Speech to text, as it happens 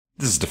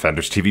This is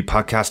Defenders TV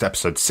Podcast,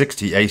 episode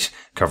 68,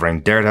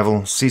 covering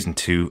Daredevil, season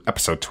 2,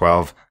 episode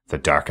 12, The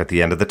Dark at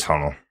the End of the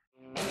Tunnel.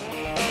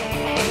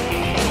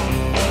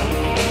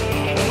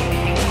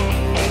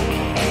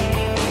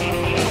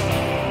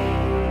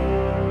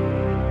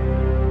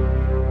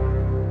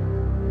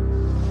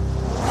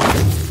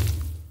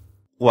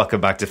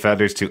 Welcome back,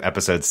 Defenders, to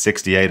episode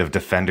 68 of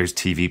Defenders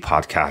TV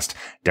Podcast,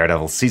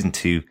 Daredevil Season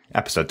 2,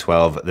 Episode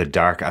 12, The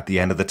Dark at the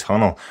End of the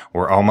Tunnel.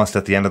 We're almost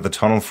at the end of the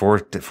tunnel for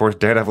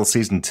Daredevil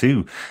Season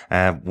 2.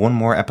 One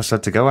more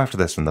episode to go after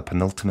this, and the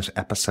penultimate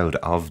episode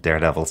of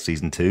Daredevil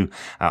Season 2.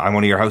 I'm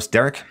one of your hosts,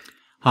 Derek.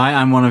 Hi,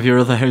 I'm one of your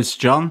other hosts,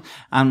 John.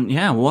 And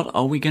yeah, what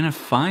are we going to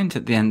find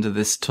at the end of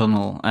this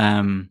tunnel?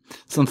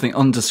 Something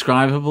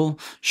undescribable?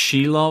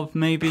 Shelob,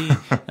 maybe?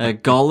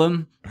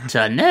 Gollum?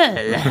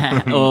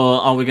 Tunnel? Or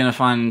are we going to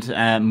find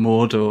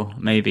Mordor,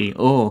 maybe?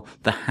 Or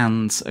the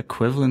Hand's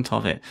equivalent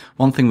of it?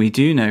 One thing we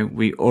do know,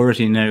 we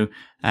already know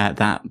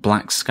that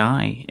Black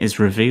Sky is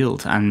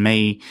revealed and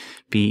may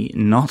be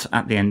not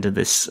at the end of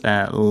this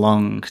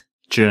long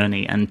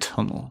journey and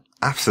tunnel.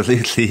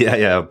 Absolutely,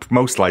 yeah.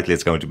 Most likely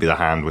it's going to be the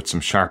Hand with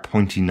some sharp,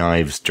 pointy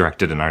knives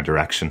directed in our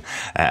direction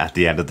at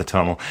the end of the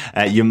tunnel.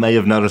 You may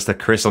have noticed that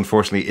Chris,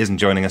 unfortunately, isn't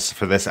joining us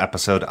for this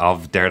episode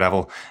of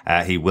Daredevil.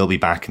 He will be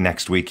back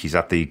next week. He's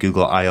at the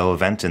Google I.O.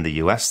 event in the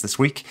US this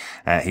week.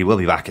 He will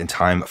be back in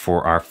time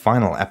for our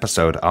final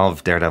episode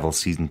of Daredevil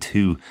Season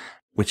 2,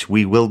 which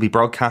we will be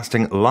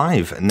broadcasting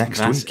live next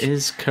week. That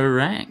is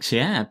correct,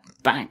 yeah.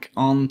 Back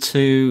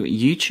onto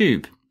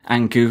YouTube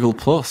and Google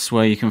Plus,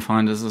 where you can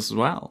find us as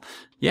well.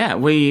 Yeah,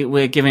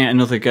 we're giving it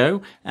another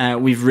go.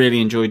 We've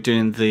really enjoyed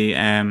doing the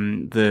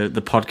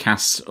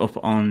podcasts up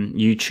on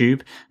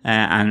YouTube,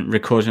 and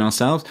recording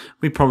ourselves.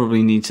 We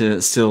probably need to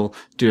still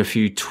do a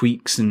few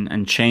tweaks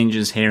and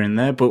changes here and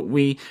there, but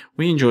we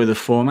enjoy the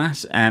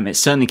format. It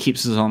certainly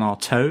keeps us on our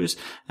toes.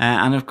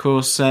 And of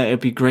course,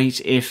 it'd be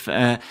great if,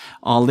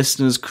 our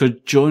listeners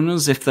could join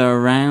us if they're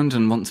around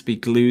and want to be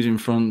glued in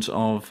front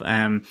of,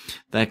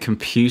 their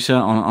computer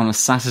on a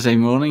Saturday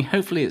morning.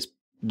 Hopefully it's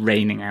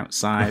raining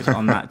outside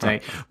on that day.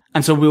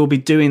 And so we'll be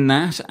doing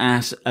that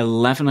at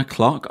 11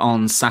 o'clock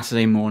on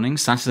Saturday morning,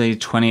 Saturday,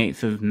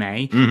 28th of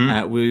May.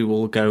 We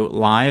will go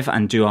live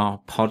and do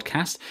our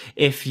podcast.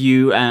 If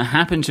you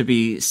happen to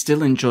be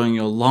still enjoying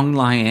your long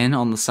lie-in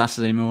on the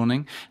Saturday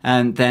morning,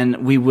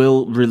 then we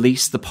will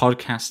release the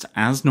podcast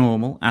as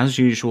normal, as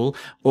usual,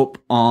 up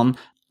on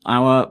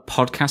our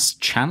podcast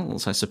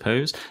channels, I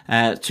suppose.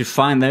 To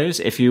find those,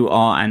 if you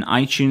are an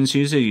iTunes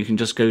user, you can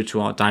just go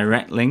to our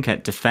direct link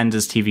at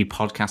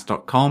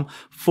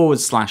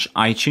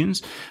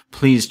defenderstvpodcast.com/iTunes.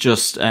 Please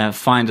just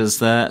find us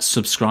there,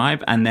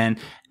 subscribe, and then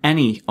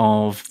any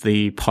of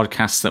the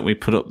podcasts that we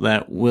put up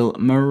there will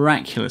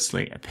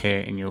miraculously appear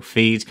in your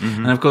feed.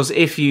 And of course,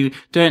 if you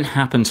don't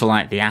happen to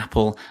like the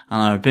Apple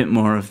and are a bit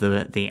more of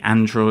the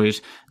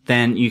Android,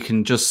 then you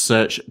can just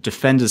search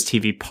Defenders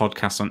TV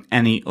Podcast on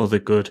any other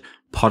good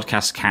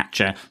podcast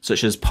catcher,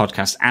 such as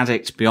Podcast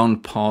Addict,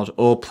 Beyond Pod,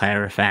 or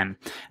Player FM.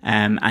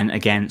 And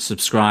again,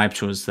 subscribe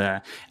to us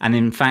there. And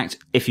in fact,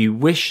 if you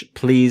wish,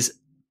 please,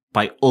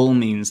 by all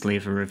means,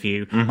 leave a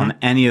review on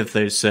any of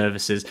those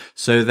services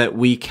so that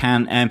we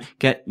can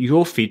get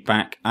your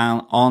feedback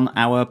on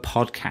our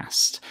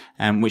podcast,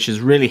 which is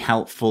really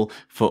helpful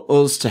for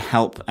us to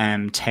help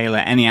tailor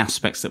any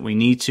aspects that we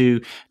need to,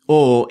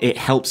 or it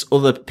helps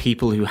other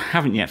people who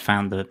haven't yet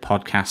found the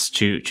podcast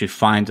to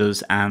find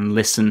us and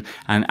listen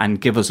and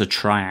give us a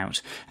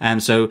tryout.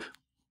 So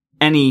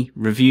any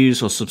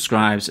reviews or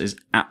subscribes is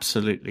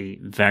absolutely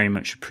very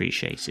much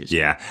appreciated.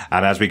 Yeah,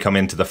 and as we come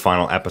into the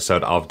final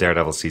episode of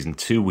Daredevil Season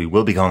 2, we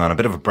will be going on a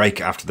bit of a break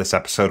after this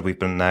episode. We've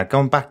been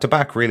going back to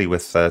back, really,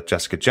 with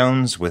Jessica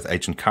Jones, with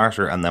Agent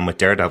Carter, and then with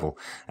Daredevil.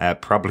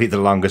 Probably the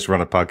longest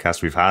run of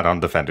podcast we've had on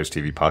Defenders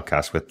TV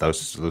Podcast, with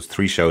those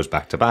three shows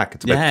back to back.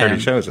 It's about 30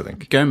 shows, I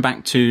think. Going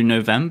back to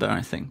November,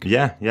 I think.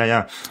 Yeah.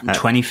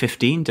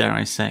 2015, dare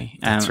I say.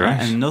 That's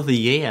right. Another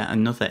year,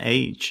 another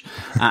age.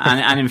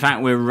 And in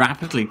fact, we're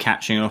rapidly catching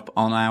up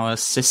on our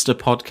sister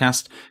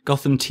podcast,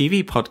 Gotham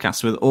TV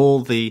Podcast, with all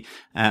the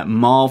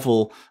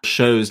Marvel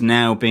shows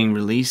now being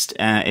released.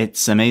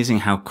 It's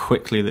amazing how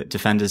quickly that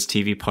Defenders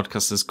TV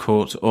Podcast has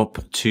caught up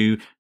to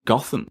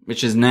Gotham,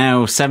 which is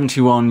now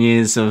 71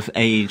 years of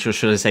age, or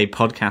should I say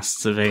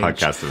podcasts of age.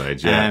 Podcast of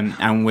age, yeah.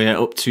 And we're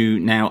up to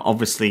now,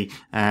 obviously,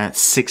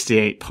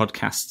 68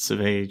 podcasts of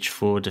age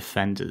for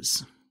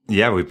Defenders.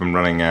 Yeah, we've been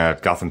running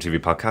Gotham TV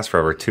Podcast for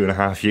over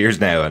 2.5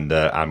 years now,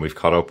 and we've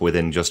caught up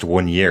within just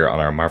 1 year on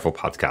our Marvel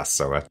podcast.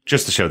 So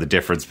just to show the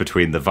difference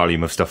between the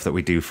volume of stuff that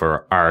we do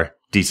for our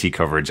DC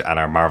coverage and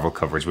our Marvel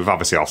coverage, we've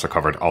obviously also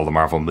covered all the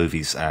Marvel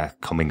movies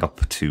coming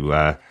up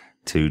to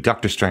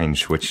Doctor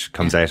Strange, which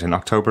comes out in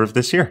October of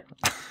this year.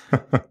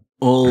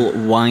 All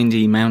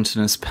windy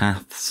mountainous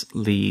paths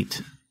lead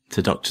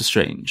to Doctor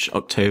Strange,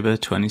 October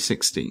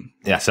 2016.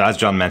 Yeah, so as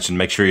John mentioned,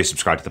 make sure you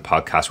subscribe to the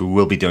podcast. We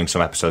will be doing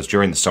some episodes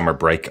during the summer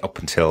break up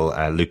until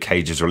Luke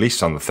Cage is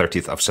released on the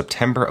 30th of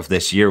September of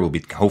this year. We'll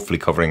be hopefully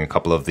covering a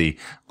couple of the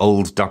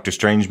old Doctor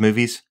Strange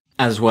movies.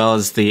 As well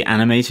as the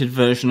animated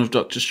version of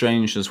Doctor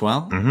Strange as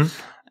well. Mm-hmm.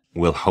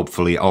 We'll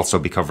hopefully also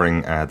be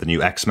covering the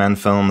new X-Men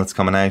film that's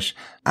coming out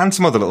and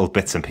some other little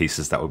bits and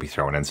pieces that we'll be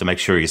throwing in. So make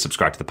sure you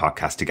subscribe to the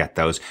podcast to get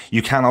those.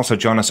 You can also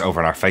join us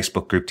over in our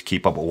Facebook group to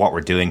keep up with what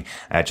we're doing.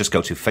 Just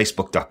go to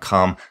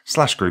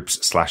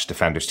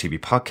facebook.com/groups/Defenders TV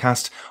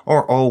podcast,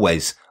 or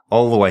always,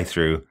 all the way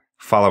through,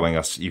 following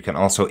us. You can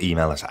also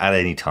email us at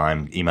any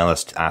time. Email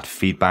us at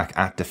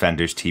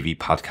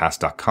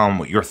feedback@defenderstvpodcast.com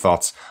with your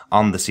thoughts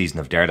on the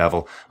season of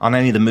Daredevil, on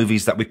any of the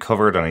movies that we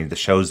covered, on any of the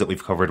shows that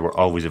we've covered. We're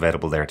always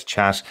available there to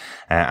chat.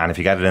 And if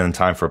you get it in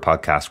time for a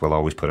podcast, we'll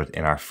always put it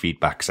in our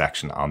feedback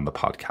section on the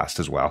podcast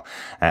as well.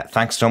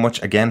 Thanks so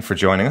much again for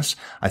joining us.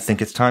 I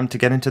think it's time to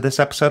get into this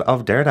episode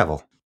of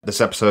Daredevil. This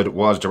episode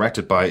was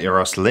directed by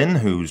Eros Lynn,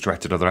 who's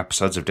directed other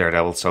episodes of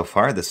Daredevil so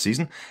far this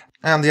season.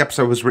 And the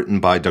episode was written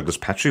by Douglas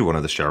Petrie, one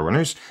of the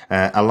showrunners,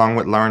 along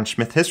with Lauren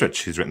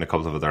Smith-Hisrich, who's written a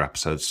couple of other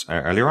episodes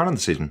earlier on in the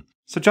season.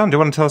 So, John, do you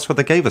want to tell us what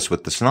they gave us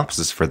with the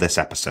synopsis for this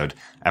episode?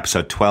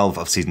 Episode 12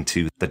 of Season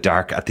 2, The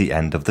Dark at the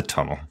End of the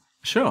Tunnel.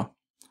 Sure.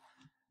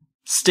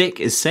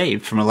 Stick is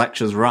saved from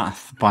Elektra's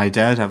wrath by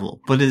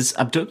Daredevil, but is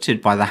abducted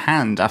by the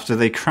Hand after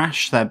they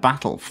crash their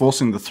battle,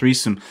 forcing the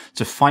threesome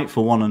to fight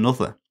for one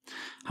another.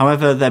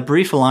 However, their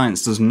brief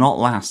alliance does not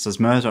last as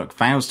Murdoch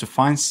vows to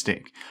find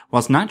Stick,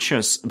 whilst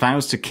Natchios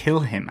vows to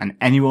kill him and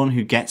anyone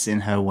who gets in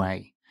her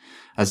way.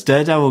 As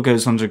Daredevil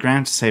goes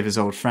underground to save his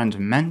old friend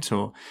and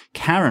mentor,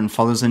 Karen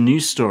follows a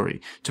news story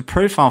to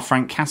profile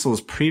Frank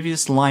Castle's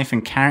previous life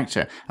and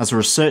character as a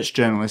research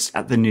journalist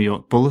at the New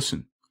York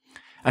Bulletin.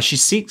 As she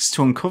seeks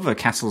to uncover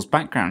Castle's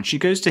background, she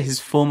goes to his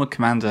former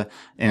commander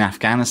in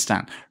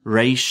Afghanistan,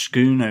 Ray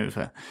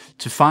Schoonover,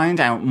 to find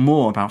out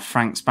more about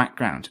Frank's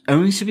background,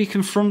 only to be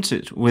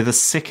confronted with a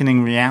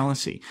sickening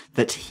reality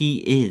that he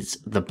is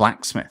the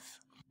blacksmith.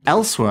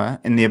 Elsewhere,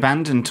 in the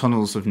abandoned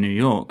tunnels of New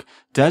York,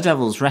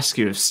 Daredevil's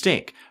rescue of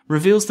Stick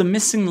reveals the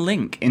missing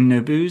link in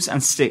Nobu's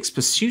and Stick's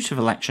pursuit of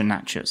Elektra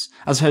Natchios,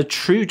 as her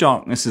true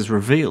darkness is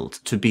revealed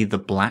to be the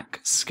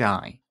Black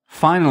Sky.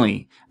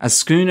 Finally, as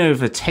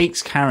Schoonover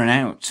takes Karen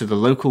out to the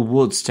local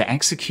woods to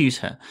execute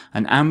her,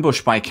 an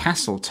ambush by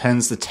Castle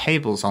turns the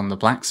tables on the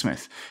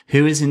blacksmith,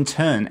 who is in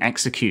turn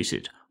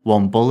executed.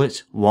 One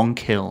bullet, one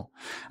kill.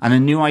 And a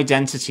new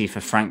identity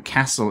for Frank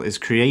Castle is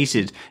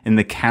created in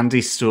the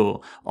candy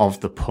store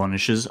of the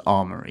Punisher's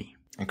Armory.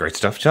 Great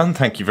stuff, John.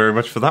 Thank you very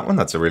much for that one.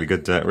 That's a really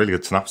good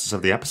synopsis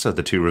of the episode.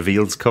 The two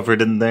reveals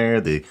covered in there,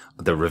 the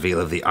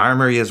reveal of the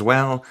armory as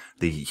well,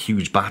 the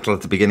huge battle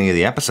at the beginning of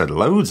the episode.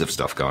 Loads of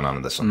stuff going on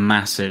in this one.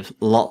 Massive,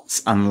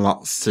 lots and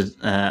lots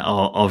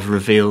of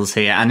reveals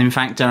here. And in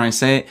fact, dare I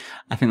say it,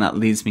 I think that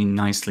leads me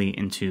nicely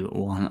into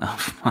one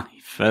of my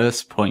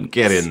first points.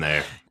 Get in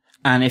there.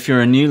 And if you're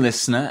a new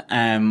listener,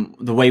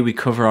 the way we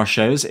cover our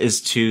shows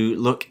is to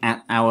look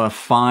at our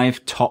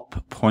 5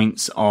 top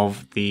points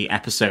of the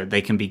episode.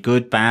 They can be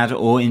good, bad,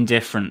 or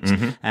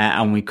indifferent.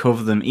 And we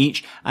cover them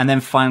each. And then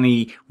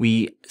finally,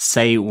 we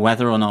say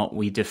whether or not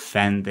we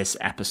defend this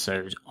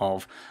episode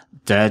of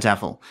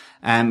Daredevil.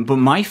 But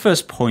my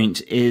first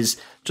point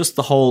is just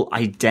the whole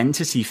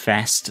identity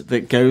fest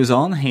that goes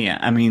on here.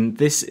 I mean,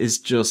 this is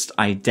just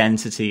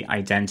identity,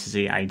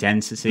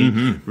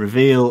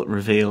 reveal,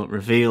 reveal,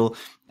 reveal.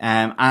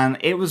 And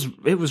it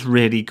was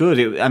really good.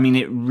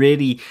 It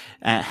really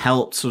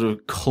helped sort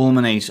of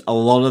culminate a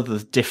lot of the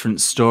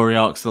different story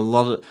arcs, a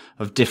lot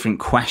of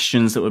different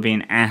questions that were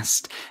being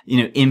asked.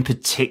 You know, in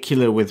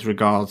particular with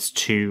regards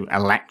to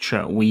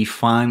Elektra, we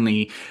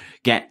finally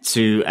get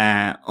to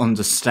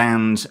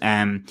understand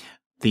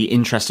the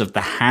interest of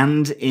the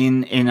Hand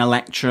in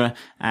Elektra,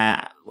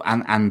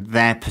 and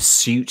their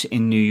pursuit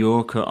in New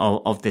York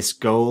of this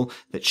goal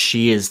that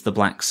she is the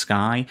Black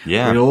Sky.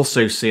 Yeah. We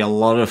also see a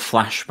lot of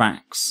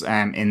flashbacks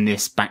in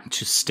this back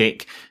to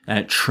Stick,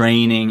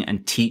 training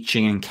and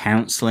teaching and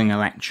counseling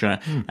Elektra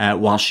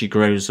while she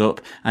grows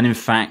up, and in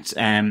fact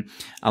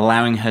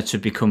allowing her to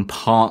become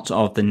part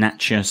of the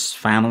Natchios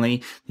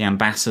family, the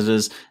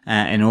ambassadors,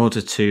 in order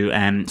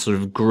to sort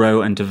of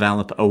grow and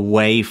develop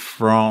away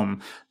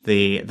from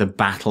the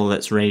battle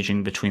that's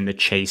raging between the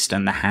Chaste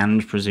and the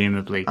Hand,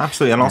 presumably.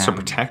 Absolutely, and also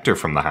protect her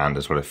from the Hand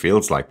is what it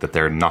feels like, that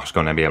they're not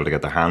going to be able to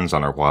get their hands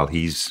on her while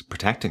he's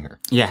protecting her.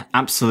 Yeah,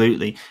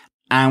 absolutely.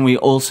 And we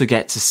also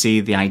get to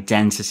see the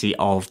identity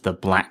of the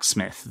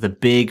blacksmith, the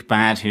big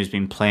bad who's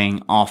been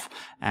playing off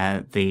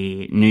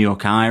the New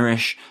York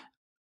Irish,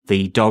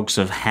 the Dogs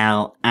of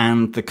Hell,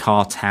 and the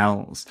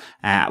cartels,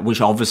 which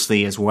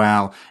obviously as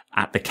well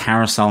at the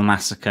Carousel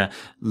Massacre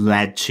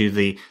led to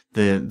the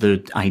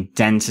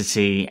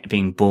identity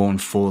being born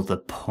for the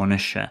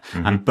Punisher.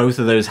 And both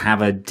of those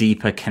have a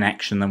deeper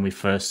connection than we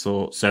first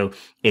thought. So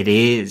it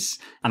is.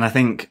 And I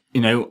think,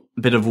 you know,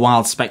 a bit of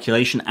wild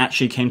speculation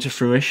actually came to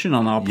fruition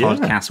on our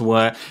podcast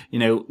where, you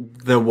know,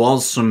 there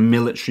was some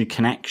military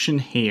connection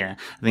here.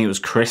 I think it was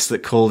Chris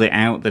that called it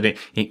out that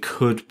it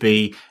could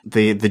be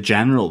the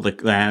general,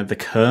 the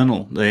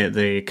colonel,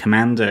 the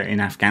commander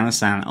in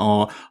Afghanistan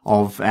or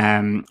of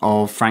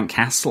Frank Frank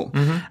Castle.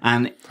 And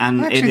I it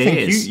actually think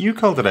is. you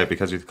called it out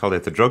because you called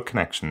it the drug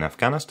connection in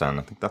Afghanistan.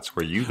 I think that's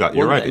where you got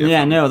your idea.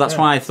 Yeah, from. no, that's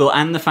why I thought,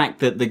 and the fact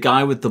that the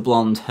guy with the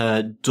blonde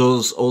hair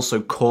does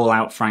also call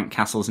out Frank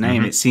Castle's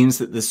name. It seems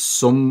that there's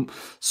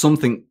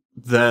something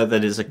there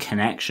that is a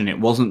connection. It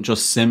wasn't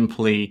just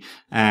simply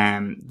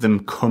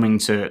them coming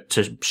to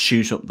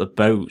shoot up the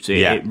boat.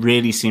 It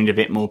really seemed a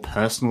bit more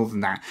personal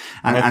than that.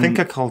 And I think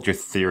I called your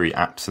theory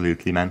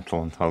absolutely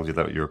mental and told you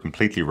that you were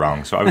completely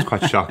wrong. So I was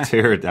quite shocked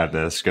here at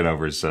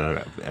Schoonover's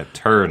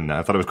turn.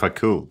 I thought it was quite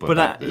cool, but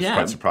I was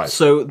quite surprised.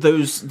 So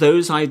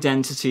those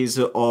identities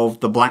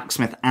of the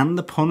blacksmith and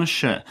the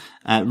Punisher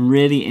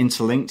really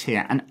interlinked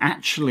here. And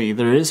actually,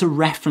 there is a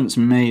reference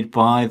made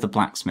by the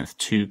blacksmith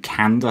to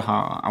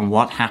Kandahar and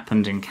what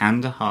happened in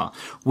Kandahar,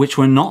 which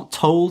we're not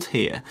told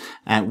here,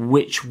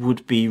 which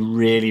would be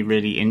really,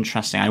 really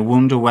interesting. I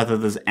wonder whether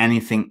there's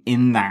anything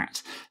in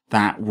that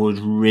would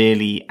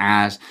really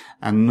add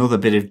another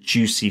bit of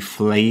juicy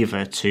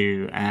flavor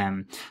to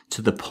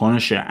the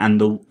Punisher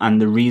and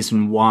the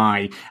reason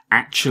why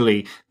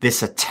actually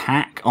this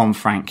attack on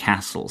Frank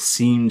Castle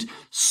seemed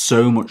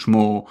so much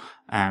more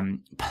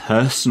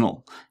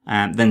personal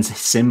than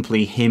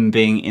simply him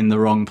being in the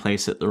wrong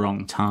place at the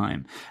wrong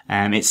time.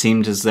 It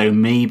seemed as though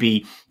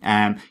maybe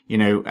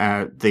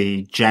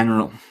the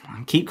general,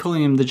 I keep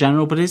calling him the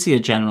general, but is he a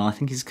general? I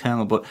think he's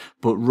colonel, but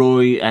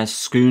Roy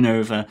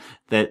Schoonover,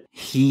 that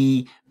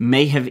he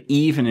may have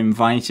even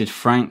invited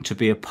Frank to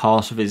be a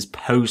part of his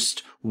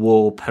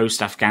post-war,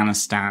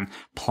 post-Afghanistan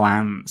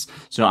plans.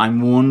 So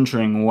I'm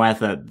wondering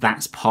whether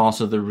that's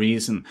part of the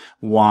reason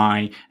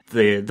why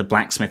the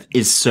blacksmith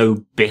is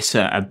so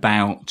bitter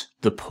about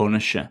the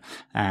Punisher,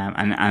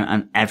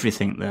 and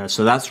everything there.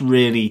 So that's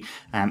really,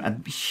 a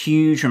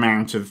huge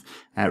amount of,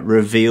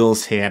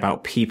 reveals here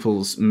about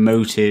people's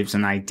motives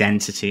and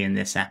identity in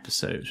this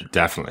episode.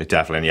 Definitely.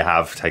 And you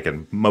have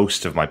taken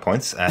most of my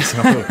points. So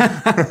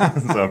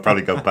I'll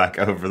probably go back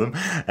over them.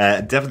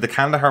 Definitely the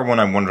Kandahar one,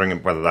 I'm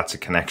wondering whether that's a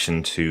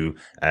connection to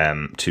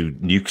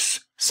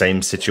Nuke's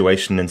same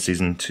situation in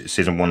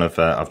season 1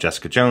 of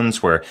Jessica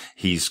Jones, where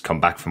he's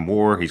come back from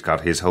war. He's got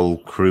his whole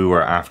crew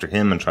are after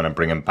him and trying to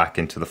bring him back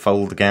into the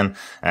fold again.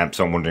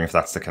 So I'm wondering if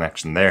that's the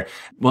connection there.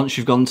 Once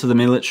you've gone to the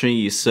military,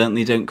 you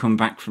certainly don't come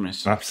back from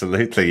it.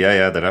 Absolutely.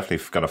 Yeah. They're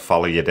definitely got to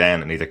follow you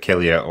down and either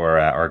kill you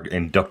or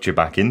induct you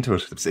back into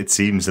it. It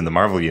seems in the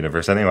Marvel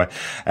universe anyway.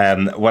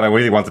 What I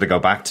really wanted to go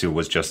back to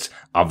was just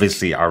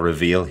obviously our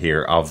reveal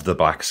here of the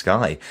Black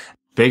Sky.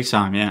 Big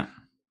time, yeah.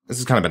 This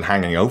has kind of been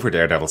hanging over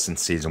Daredevil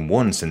since season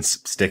 1, since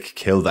Stick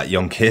killed that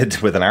young kid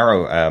with an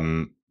arrow.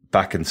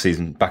 Back in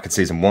season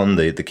 1,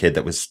 the kid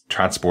that was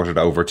transported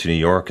over to New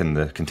York in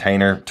the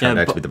container turned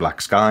out to be the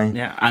Black Sky.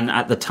 Yeah, and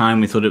at the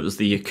time we thought it was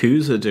the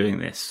Yakuza doing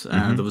this.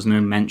 There was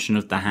no mention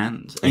of the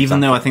Hand,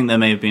 even though I think there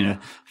may have been a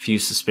few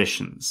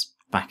suspicions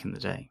back in the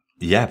day.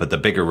 Yeah, but the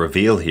bigger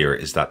reveal here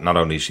is that not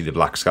only is she the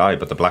Black Sky,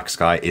 but the Black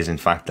Sky is in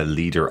fact the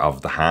leader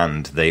of the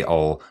Hand. They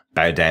all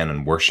bow down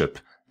and worship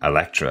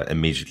Elektra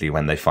immediately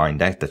when they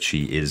find out that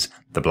she is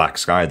the Black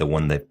Sky, the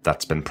one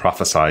that's been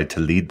prophesied to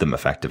lead them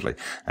effectively.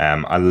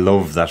 I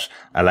love that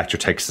Elektra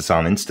takes this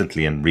on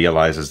instantly and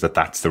realizes that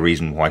that's the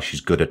reason why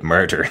she's good at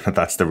murder.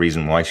 That's the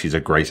reason why she's a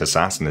great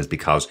assassin, is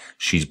because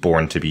she's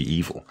born to be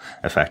evil,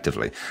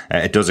 effectively.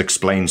 It does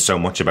explain so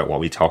much about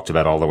what we talked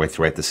about all the way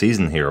throughout the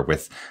season here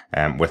with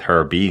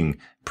her being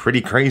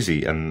pretty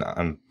crazy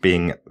and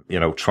being,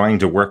 trying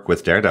to work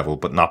with Daredevil,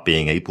 but not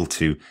being able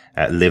to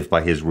live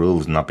by his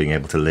rules, not being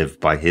able to live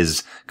by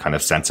his kind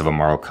of sense of a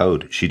moral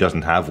code. She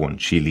doesn't have one.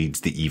 She leads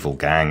the evil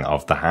gang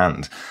of the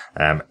Hand.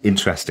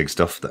 Interesting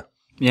stuff there.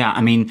 Yeah,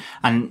 I mean,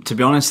 and to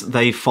be honest,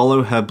 they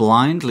follow her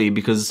blindly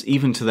because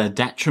even to their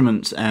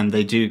detriment,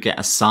 they do get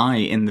a sigh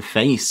in the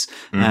face.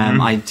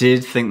 I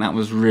did think that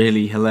was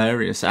really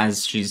hilarious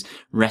as she's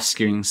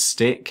rescuing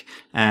Stick,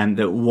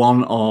 that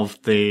one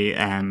of the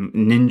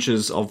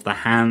ninjas of the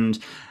Hand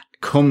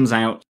comes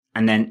out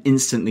and then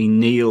instantly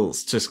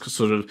kneels to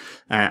sort of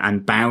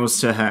and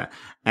bows to her.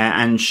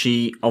 And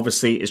she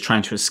obviously is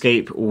trying to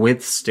escape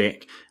with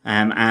Stick,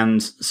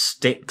 and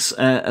sticks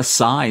a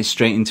sigh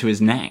straight into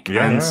his neck.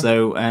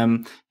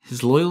 So,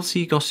 his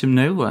loyalty got him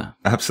nowhere.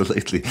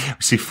 Absolutely.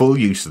 We see full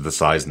use of the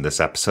sighs in this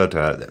episode.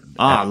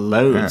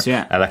 Loads,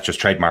 yeah. Elektra's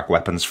trademark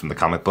weapons from the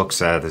comic books.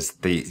 There's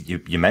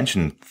you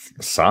mentioned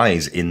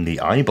sighs in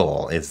the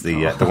eyeball is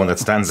the one that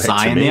stands out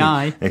sigh to in me. The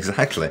eye.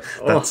 Exactly.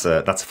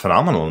 That's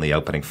phenomenal in the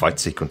opening fight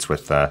sequence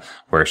with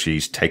where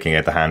she's taking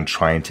out the Hand,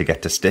 trying to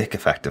get to Stick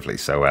effectively.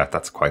 So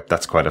that's quite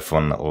a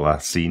fun little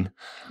scene.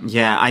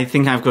 Yeah, I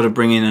think I've got to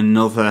bring in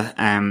another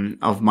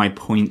of my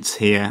points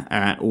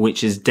here,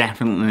 which is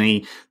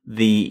definitely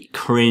the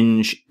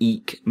cringe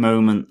eek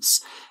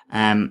moments.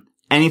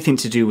 Anything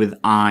to do with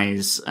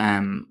eyes,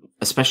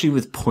 especially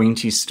with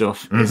pointy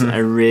stuff, is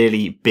a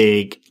really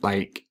big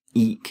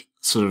eek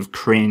sort of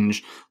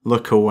cringe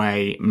look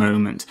away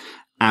moment.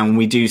 And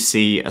we do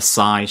see a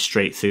sigh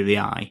straight through the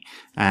eye.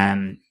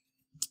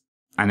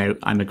 I know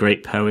I'm a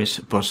great poet,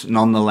 but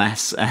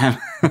nonetheless,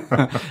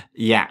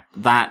 yeah,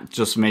 that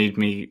just made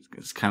me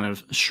kind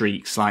of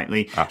shriek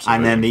slightly. Absolutely.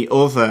 And then the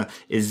other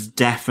is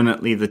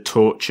definitely the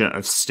torture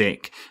of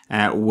Stick,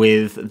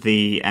 with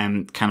the,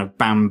 kind of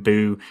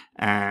bamboo,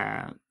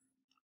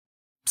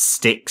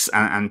 sticks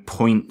and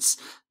points.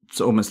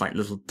 It's almost like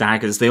little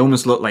daggers. They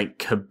almost look like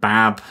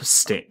kebab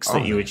sticks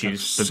that you would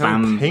use. The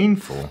so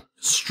painful.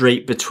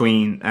 Straight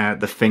between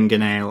the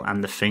fingernail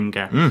and the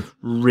finger.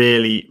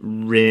 Really,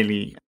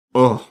 really,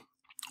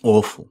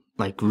 awful.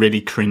 Like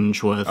really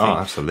cringeworthy. Oh,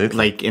 absolutely.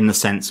 Like in the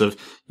sense of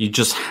you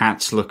just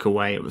had to look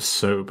away. It was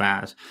so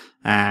bad.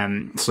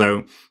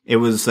 So it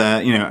was,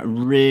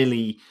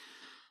 really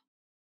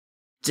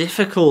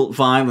difficult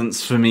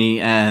violence for me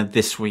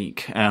this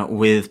week,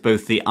 with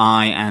both the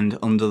eye and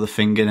under the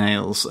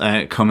fingernails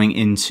coming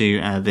into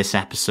this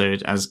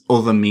episode as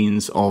other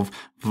means of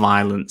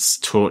violence,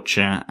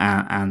 torture,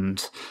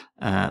 and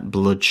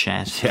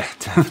bloodshed. Yeah,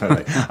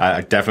 definitely. I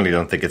definitely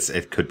don't think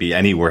it could be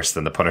any worse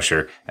than the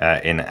Punisher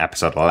in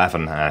episode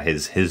 11.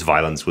 His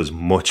violence was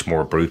much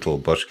more brutal,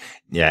 but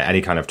yeah,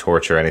 any kind of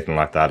torture, anything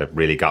like that, it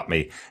really got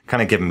me,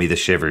 kind of giving me the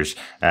shivers.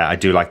 I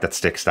do like that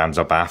Stick stands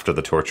up after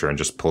the torture and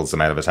just pulls them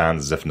out of his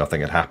hands as if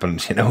nothing had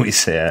happened. You know,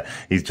 he's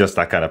just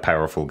that kind of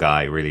powerful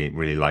guy. Really,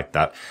 really like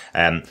that.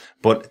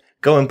 But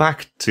going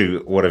back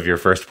to one of your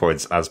first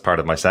points as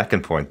part of my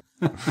second point.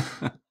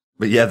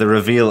 But yeah, the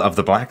reveal of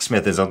the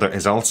blacksmith is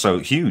also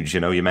huge. You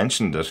know, you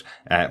mentioned it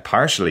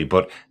partially,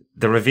 but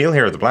the reveal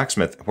here of the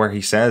blacksmith, where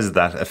he says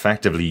that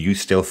effectively you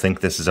still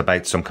think this is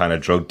about some kind of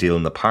drug deal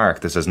in the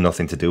park. This has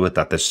nothing to do with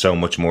that. There's so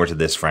much more to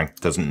this Frank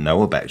doesn't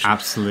know about.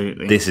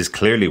 Absolutely. This is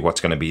clearly what's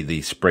going to be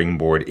the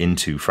springboard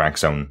into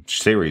Frank's own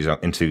series,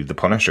 into The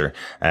Punisher,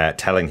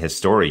 telling his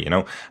story. You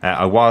know,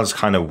 I was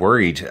kind of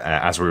worried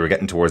as we were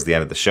getting towards the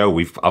end of the show.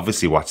 We've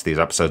obviously watched these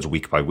episodes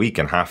week by week,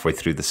 and halfway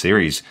through the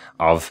series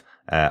of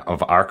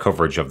our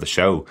coverage of the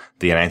show,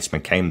 the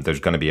announcement came there's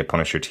going to be a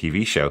Punisher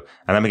TV show.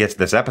 And then we get to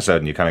this episode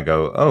and you kind of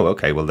go, oh,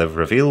 okay, well, they've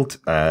revealed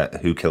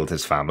who killed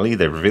his family.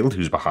 They've revealed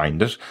who's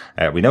behind it.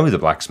 We know who the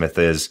blacksmith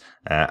is,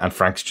 and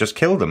Frank's just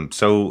killed him.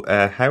 So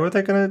how are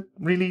they going to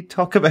really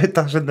talk about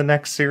that in the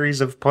next series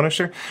of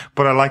Punisher?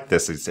 But I like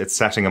this. It's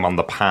setting him on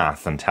the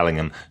path and telling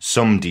him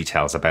some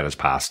details about his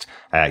past,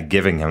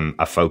 giving him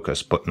a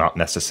focus, but not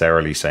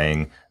necessarily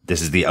saying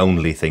this is the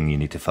only thing you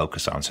need to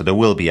focus on. So there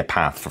will be a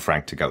path for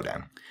Frank to go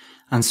down.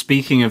 And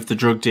speaking of the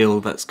drug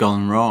deal that's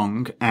gone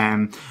wrong,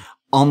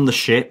 on the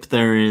ship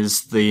there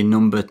is the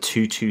number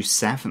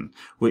 227,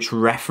 which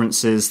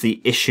references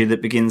the issue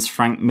that begins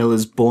Frank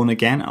Miller's Born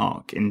Again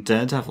arc in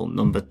Daredevil,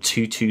 number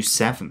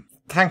 227.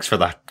 Thanks for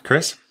that,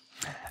 Chris.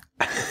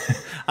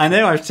 I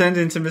know, I've turned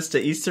into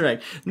Mr. Easter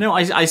Egg. No,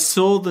 I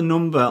saw the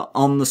number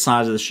on the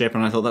side of the ship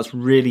and I thought that's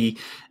really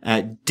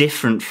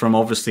different from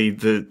obviously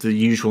the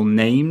usual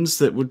names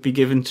that would be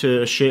given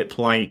to a ship,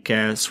 like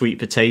Sweet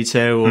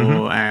Potato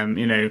or,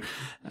 You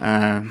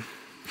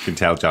can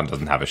tell John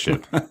doesn't have a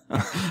ship.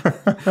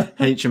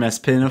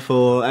 HMS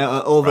Pinafore,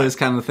 all those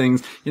kind of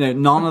things. You know,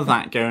 none of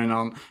that going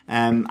on.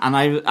 And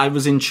I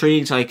was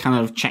intrigued. I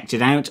kind of checked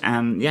it out.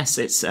 And yes,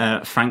 it's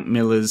Frank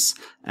Miller's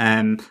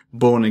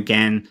Born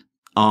Again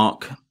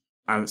arc,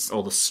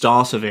 or the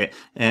start of it,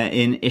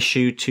 in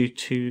issue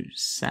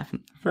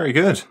 227. Very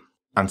good.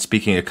 And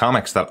speaking of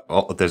comics,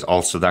 there's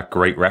also that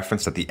great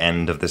reference at the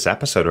end of this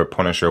episode where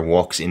Punisher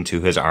walks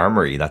into his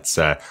armory. That's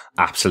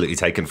absolutely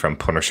taken from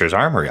Punisher's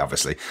armory,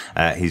 obviously.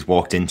 He's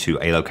walked into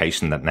a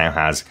location that now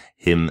has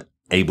him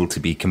able to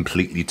be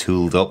completely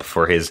tooled up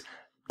for his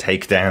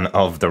takedown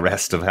of the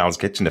rest of Hell's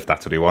Kitchen, if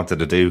that's what he wanted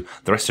to do.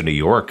 The rest of New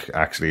York,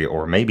 actually,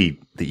 or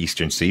maybe the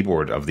eastern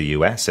seaboard of the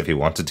US, if he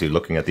wanted to,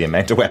 looking at the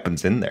amount of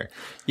weapons in there.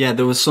 Yeah,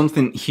 there was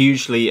something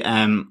hugely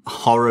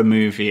horror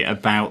movie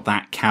about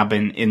that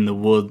cabin in the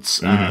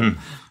woods.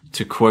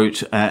 To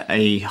quote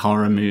a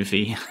horror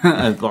movie,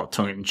 a lot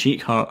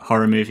tongue-in-cheek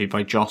horror movie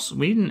by Joss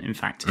Whedon, in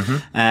fact.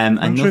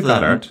 Andrew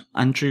Goddard.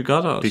 Andrew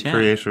Goddard, the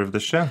creator of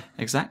the show.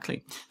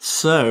 Exactly.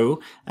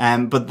 So,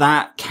 but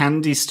that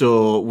candy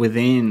store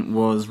within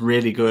was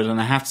really good.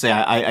 And I have to say,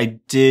 I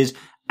did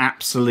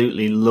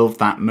absolutely love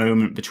that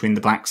moment between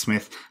the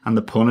blacksmith and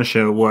the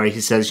Punisher where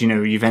he says, you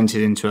know, you've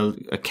entered into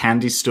a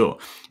candy store.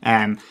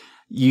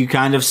 You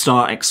kind of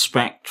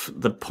expect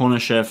the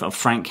Punisher of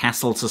Frank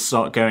Castle to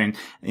start going,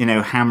 you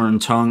know, hammer and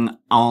tongue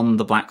on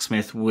the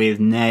blacksmith with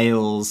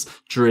nails,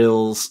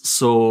 drills,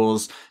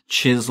 saws,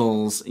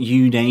 chisels,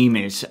 you name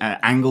it,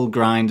 angle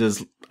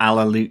grinders, a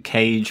la Luke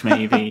Cage,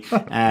 maybe.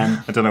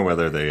 I don't know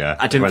whether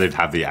they'd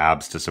have the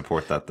abs to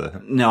support that,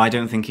 though. No, I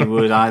don't think he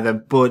would either.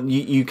 But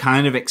you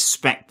kind of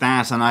expect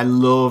that, and I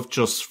love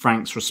just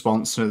Frank's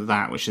response to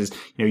that, which is,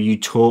 you know, you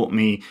taught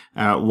me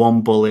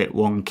one bullet,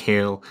 one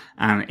kill,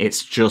 and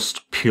it's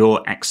just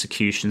pure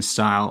execution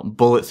style.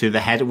 Bullet through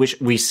the head,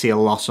 which we see a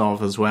lot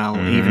of as well,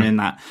 even in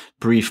that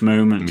brief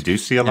moment. We do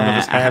see a lot of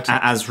his head.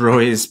 As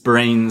Roy's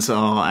brains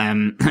are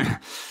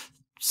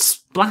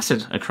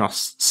blatted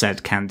across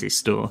said candy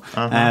store.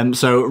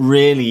 So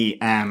really,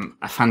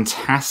 a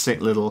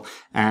fantastic little,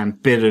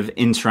 bit of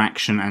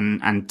interaction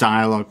and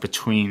dialogue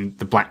between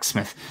the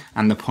blacksmith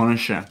and the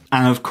Punisher.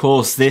 And of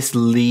course, this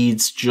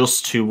leads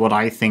just to what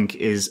I think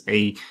is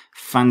a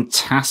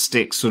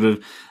fantastic sort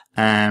of,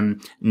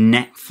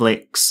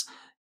 Netflix,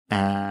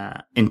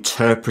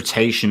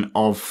 interpretation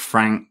of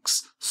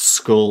Frank's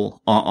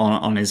skull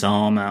on his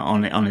armor,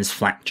 on his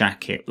flak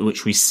jacket,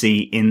 which we see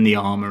in the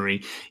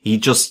armory. He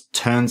just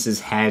turns his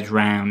head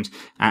round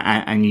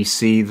and you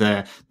see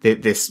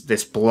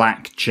this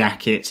black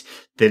jacket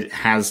that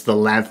has the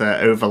leather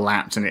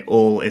overlapped, and it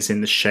all is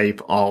in the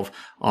shape of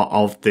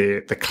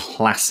the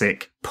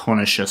classic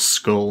Punisher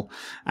skull.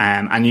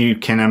 And you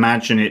can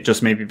imagine it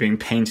just maybe being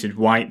painted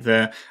white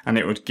there, and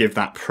it would give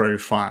that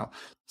profile.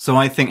 So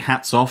I think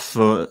hats off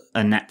for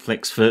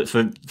Netflix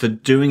for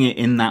doing it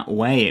in that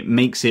way. It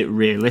makes it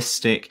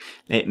realistic.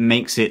 It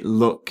makes it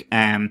look,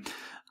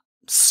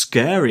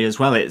 scary as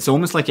well. It's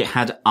almost like it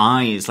had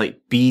eyes, like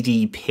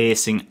beady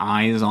piercing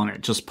eyes on it,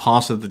 just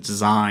part of the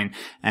design.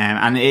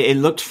 And it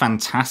looked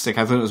fantastic.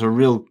 I thought it was a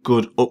real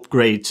good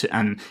upgrade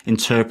and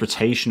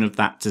interpretation of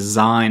that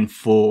design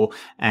for,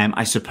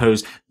 I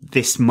suppose,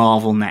 this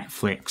Marvel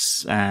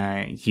Netflix,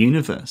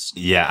 universe.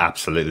 Yeah,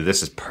 absolutely.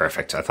 This is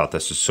perfect. I thought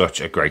this was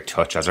such a great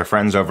touch. As our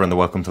friends over in the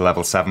Welcome to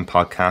Level 7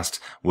 podcast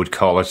would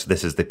call it,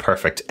 this is the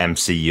perfect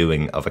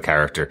MCUing of a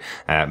character,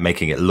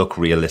 making it look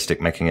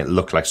realistic, making it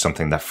look like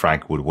something that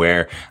Frank would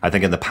wear. I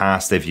think in the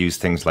past they've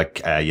used things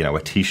like,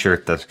 a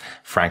t-shirt that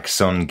Frank's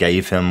son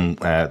gave him,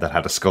 that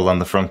had a skull on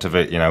the front of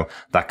it,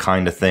 that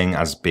kind of thing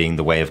as being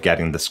the way of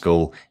getting the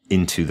skull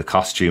into the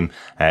costume.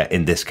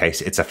 In this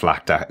case, it's a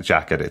flak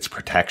jacket. It's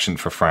protection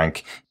for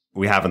Frank.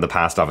 We have in the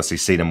past obviously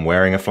seen him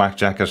wearing a flak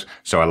jacket.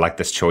 So I like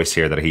this choice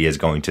here that he is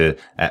going to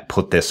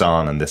put this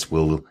on, and this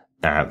will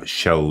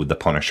show the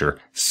Punisher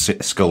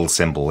skull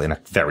symbol in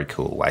a very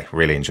cool way.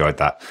 Really enjoyed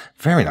that.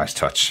 Very nice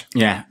touch.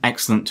 Yeah,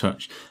 excellent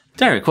touch.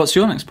 Derek, what's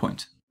your next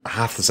point? I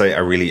have to say, I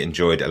really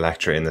enjoyed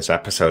Elektra in this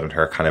episode and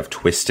her kind of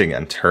twisting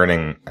and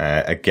turning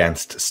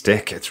against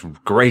Stick. It's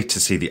great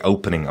to see the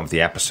opening of the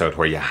episode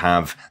where you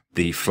have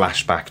the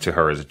flashback to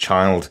her as a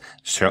child,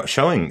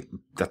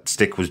 showing that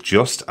Stick was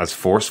just as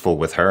forceful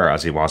with her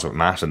as he was with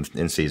Matt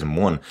in season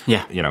 1.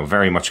 Yeah.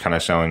 Very much kind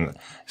of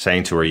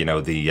saying to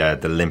her,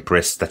 the limp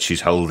wrist that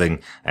she's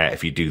holding.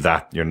 If you do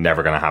that, you're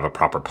never going to have a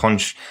proper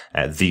punch.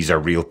 These are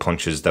real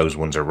punches. Those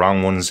ones are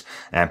wrong ones.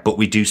 But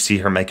we do see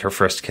her make her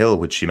first kill,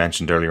 which she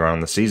mentioned earlier on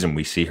in the season.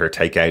 We see her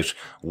take out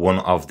one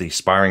of the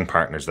sparring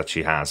partners that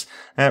she has,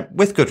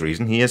 with good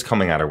reason. He is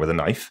coming at her with a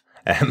knife.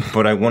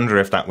 But I wonder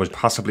if that was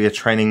possibly a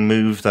training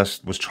move that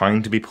was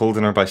trying to be pulled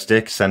on her by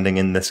Stick, sending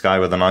in this guy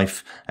with a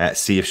knife,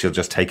 see if she'll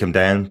just take him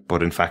down.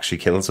 But in fact, she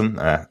kills him,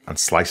 and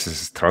slices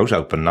his throat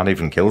open, not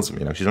even kills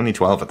him. She's only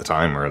 12 at the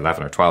time, or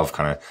 11 or 12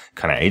 kind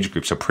of age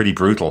group. So pretty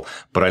brutal.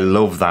 But I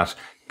love that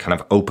kind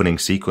of opening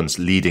sequence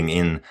leading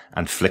in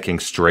and flicking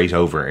straight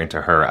over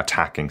into her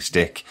attacking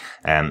Stick.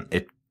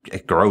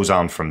 It grows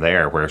on from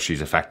there, where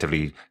she's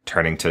effectively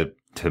turning to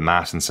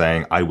Matt and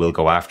saying, I will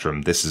go after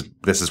him. This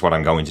is what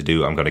I'm going to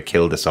do. I'm going to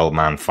kill this old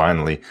man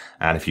finally.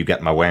 And if you get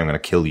in my way, I'm going to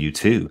kill you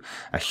too.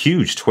 A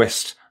huge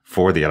twist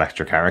for the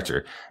Elektra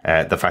character.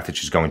 The fact that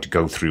she's going to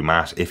go through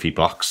Matt if he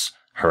blocks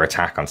her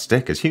attack on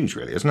Stick is huge,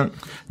 really, isn't it?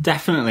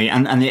 Definitely.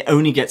 And it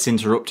only gets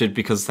interrupted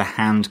because the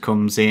Hand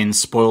comes in,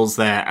 spoils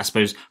their, I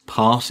suppose,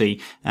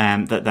 party,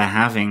 that they're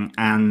having.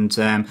 And,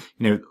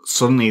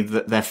 suddenly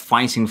they're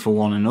fighting for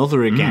one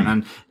another again.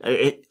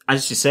 And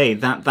as you say,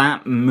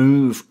 that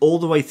move all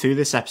the way through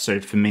this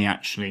episode for me,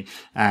 actually,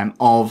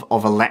 of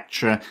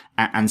Elektra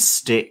and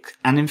Stick,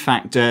 and in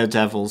fact,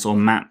 Daredevil's or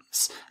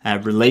Matt's,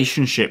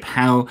 relationship,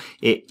 how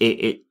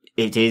it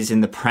is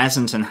in the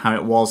present and how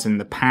it was in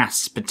the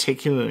past,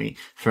 particularly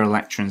for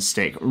Elektra and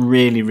Stick.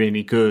 Really,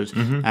 really good.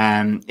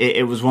 Mm-hmm.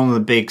 It was one of the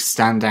big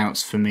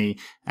standouts for me,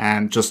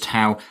 just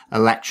how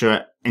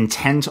Elektra,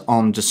 intent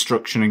on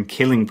destruction and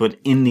killing, but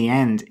in the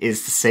end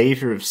is the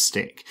savior of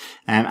Stick.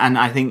 And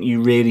I think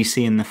you really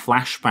see in the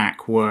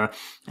flashback where,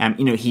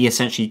 he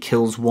essentially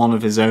kills one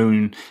of his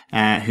own,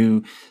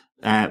 who,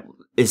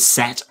 is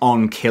set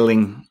on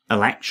killing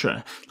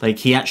Elektra. Like,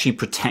 he actually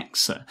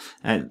protects her,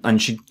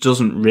 and she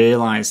doesn't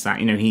realize that.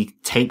 He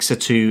takes her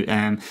to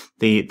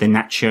the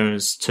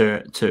Nachos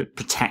to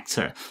protect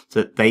her,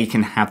 so that they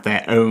can have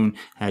their own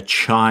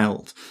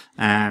child,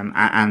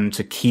 and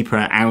to keep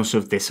her out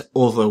of this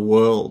other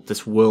world,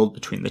 this world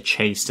between the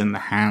Chaste and the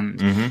Hand.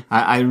 Mm-hmm.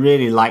 I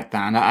really like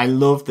that, and I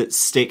love that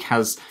Stick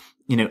has,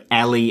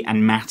 Ellie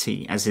and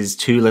Matty as his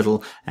two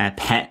little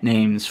pet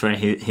names for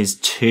his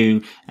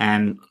two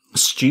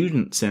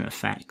students, in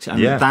effect.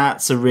 And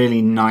that's a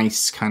really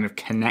nice kind of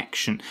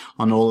connection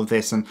on all of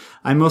this. And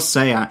I must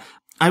say,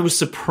 I was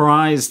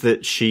surprised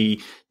that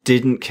she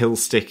didn't kill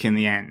Stick in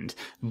the end.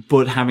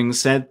 But having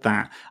said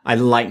that, I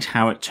liked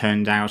how it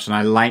turned out, and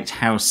I liked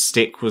how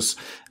Stick was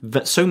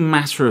so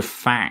matter of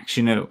fact,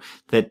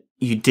 that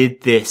you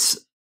did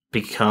this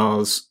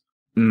because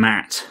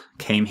Matt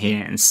came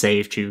here and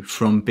saved you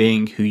from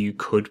being who you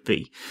could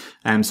be.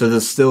 So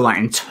there's still that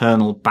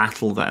internal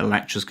battle that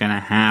Elektra's going to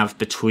have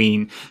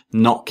between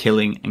not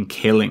killing and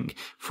killing,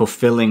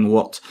 fulfilling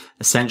what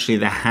essentially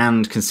the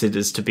Hand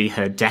considers to be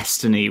her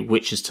destiny,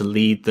 which is to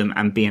lead them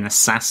and be an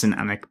assassin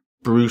and a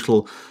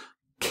brutal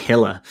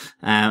killer,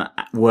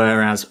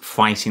 whereas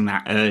fighting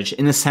that urge,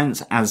 in a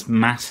sense, as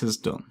Matt has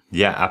done.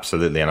 Yeah,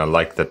 absolutely. And I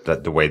like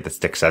that the way that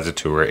Stick says it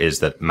to her is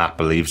that Matt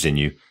believes in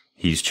you.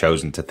 He's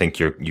chosen to think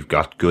you've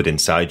got good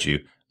inside you.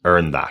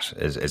 Earn that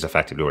is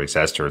effectively what he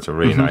says to her. It's a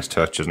really nice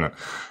touch, isn't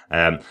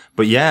it?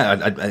 But yeah,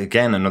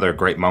 again, another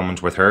great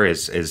moment with her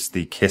is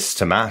the kiss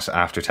to Matt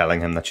after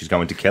telling him that she's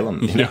going to kill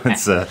him. You know,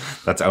 it's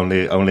that's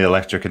only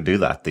Elektra can do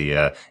that.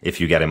 The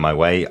if you get in my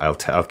way, I'll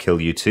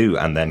kill you too,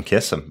 and then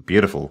kiss him.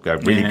 Beautiful,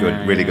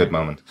 really good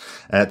moment.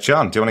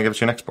 John, do you want to give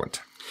us your next point?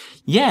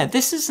 Yeah,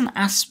 this is an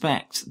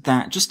aspect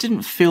that just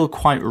didn't feel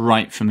quite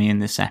right for me in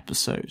this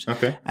episode.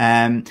 Okay.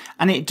 And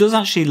it does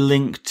actually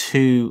link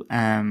to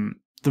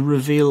the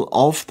reveal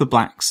of the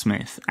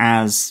blacksmith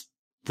as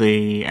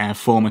the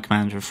former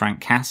commander of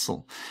Frank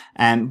Castle.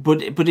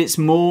 But it's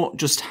more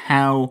just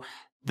how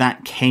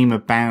that came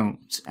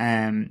about.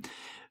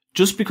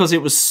 Just because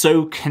it was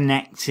so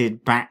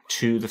connected back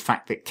to the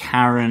fact that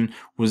Karen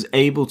was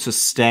able to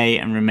stay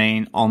and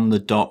remain on the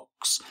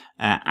docks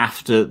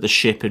after the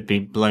ship had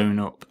been blown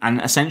up,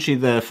 and essentially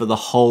there for the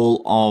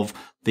whole of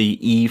the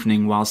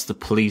evening whilst the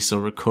police are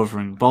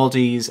recovering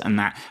bodies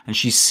and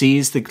she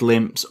sees the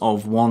glimpse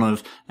of one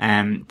of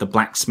the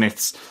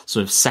blacksmith's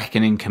sort of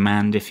second in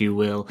command, if you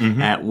will,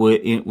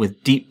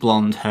 with deep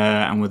blonde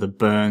hair and with a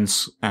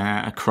burns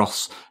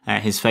across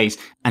his face,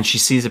 and she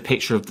sees a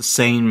picture of the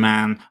same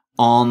man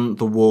on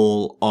the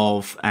wall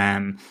of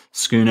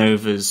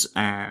Schoonover's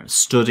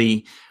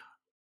study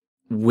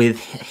with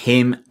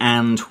him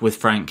and with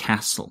Frank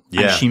Castle.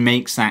 Yeah. And she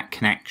makes that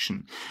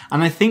connection.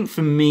 And I think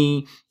for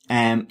me,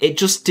 it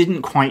just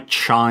didn't quite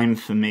chime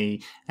for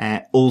me,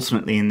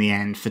 ultimately in the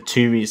end, for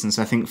two reasons.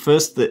 I think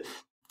first that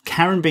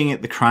Karen being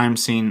at the crime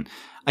scene,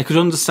 I could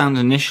understand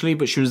initially,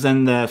 but she was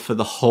then there for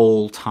the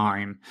whole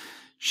time.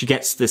 She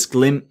gets this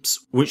glimpse,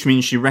 which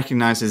means she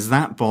recognizes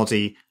that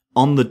body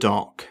on the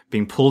dock,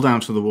 being pulled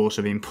out of the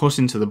water, being put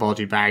into the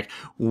body bag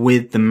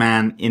with the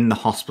man in the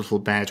hospital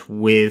bed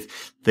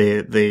with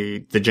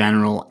the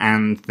general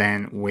and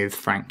then with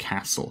Frank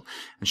Castle.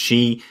 And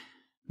she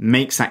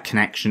makes that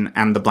connection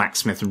and the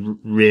blacksmith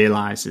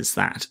realizes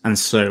that and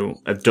so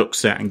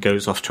abducts her and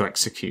goes off to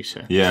execute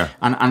her. Yeah.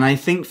 And I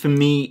think for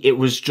me, it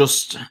was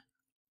just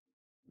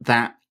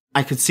that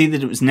I could see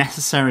that it was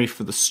necessary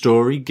for the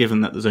story,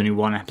 given that there's only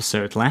one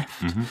episode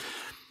left.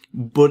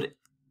 But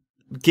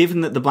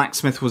given that the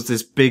blacksmith was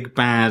this big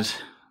bad,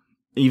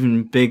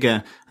 even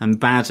bigger and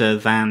badder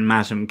than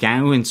Madame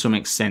Gao in some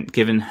extent,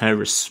 given her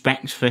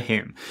respect for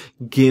him,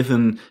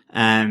 given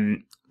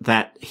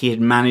that he had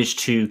managed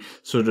to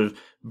sort of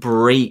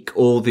break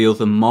all the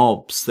other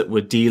mobs that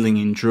were dealing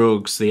in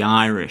drugs, the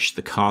Irish,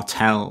 the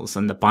cartels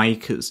and the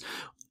bikers,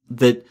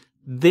 that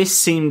this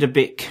seemed a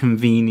bit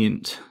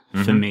convenient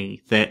for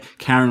me, that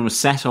Karen was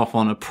set off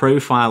on a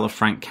profile of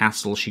Frank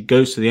Castle. She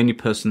goes to the only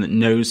person that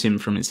knows him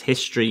from his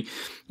history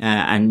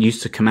and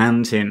used to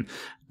command him.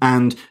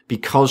 And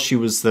because she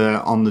was there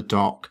on the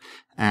dock,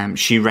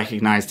 she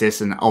recognized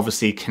this and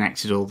obviously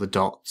connected all the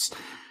dots.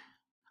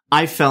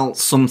 I felt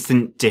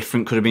something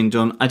different could have been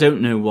done. I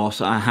don't know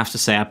what. I have to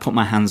say, I put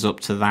my hands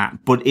up to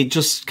that, but it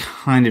just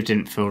kind of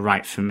didn't feel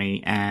right for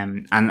me.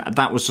 And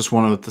that was just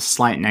one of the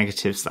slight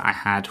negatives that I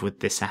had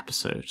with this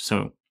episode.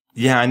 So,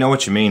 yeah, I know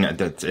what you mean.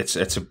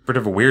 It's a bit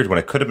of a weird one.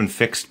 It could have been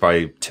fixed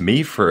to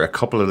me for a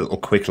couple of little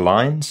quick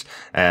lines.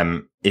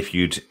 If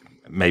you'd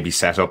maybe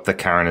set up that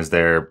Karen is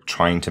there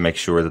trying to make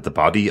sure that the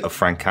body of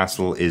Frank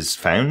Castle is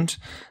found.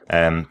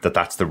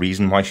 That's the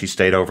reason why she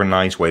stayed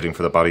overnight, waiting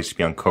for the bodies to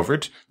be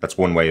uncovered. That's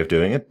one way of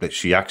doing it. But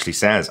she actually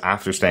says,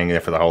 after staying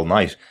there for the whole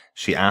night,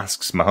 she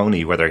asks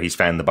Mahoney whether he's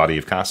found the body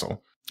of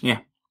Castle. Yeah.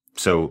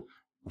 So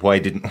why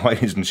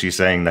isn't she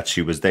saying that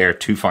she was there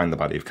to find the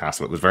body of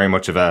Castle? It was very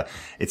much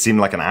it seemed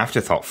like an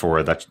afterthought for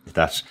her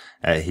that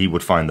he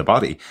would find the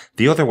body.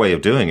 The other way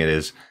of doing it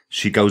is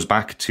she goes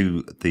back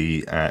to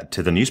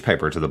the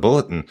newspaper, to the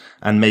bulletin,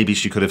 and maybe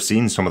she could have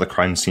seen some of the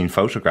crime scene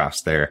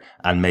photographs there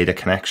and made a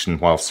connection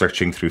while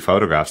searching through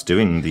photographs,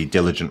 doing the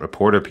diligent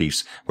reporter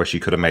piece where she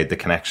could have made the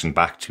connection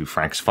back to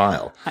Frank's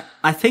file.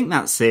 I think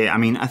that's it. I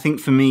mean, I think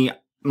for me,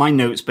 my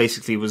notes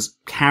basically was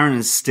Karen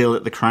is still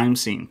at the crime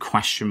scene, ?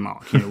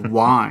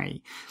 Why?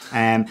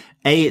 A,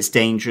 it's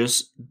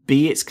dangerous.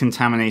 B, it's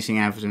contaminating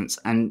evidence.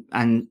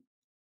 And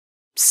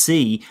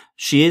C,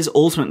 she is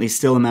ultimately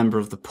still a member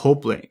of the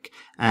public.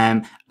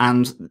 And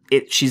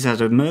she's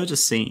at a murder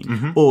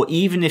scene. Or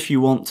even if you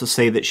want to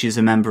say that she's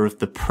a member of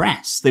the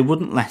press, they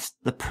wouldn't let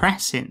the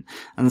press in.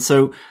 And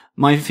so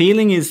my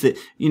feeling is that,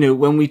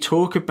 when we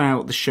talk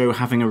about the show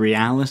having a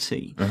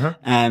reality,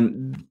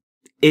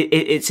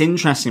 it's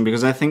interesting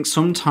because I think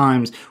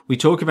sometimes we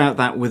talk about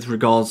that with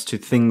regards to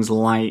things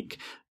like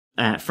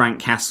Frank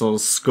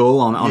Castle's skull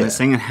on this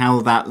thing, and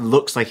how that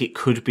looks like it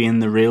could be in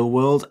the real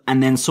world.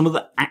 And then some of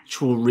the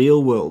actual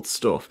real world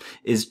stuff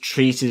is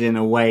treated in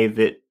a way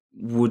that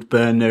would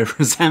bear no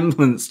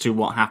resemblance to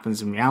what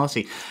happens in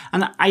reality.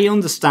 And I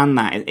understand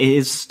that it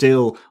is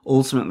still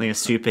ultimately a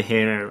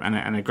superhero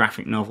and a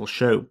graphic novel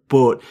show,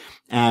 but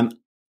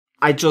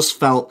I just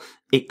felt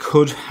it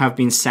could have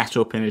been set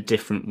up in a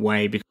different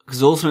way,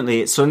 because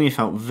ultimately it suddenly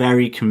felt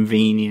very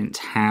convenient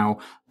how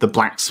the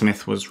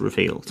blacksmith was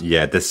revealed.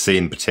 Yeah, this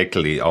scene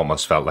particularly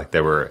almost felt like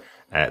they were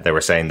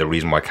saying the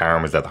reason why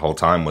Karen was there the whole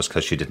time was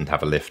because she didn't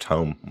have a lift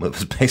home. It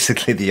was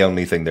basically the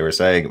only thing they were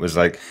saying. It was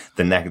like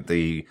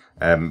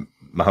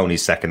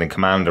Mahoney's second in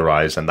command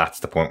arrives, and that's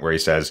the point where he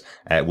says,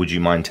 would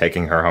you mind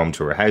taking her home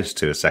to her house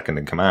to a second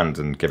in command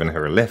and giving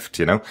her a lift,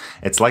 you know?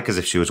 It's like as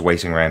if she was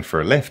waiting around for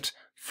a lift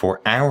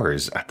for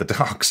hours at the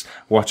docks,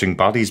 watching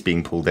bodies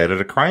being pulled out at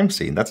a crime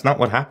scene. That's not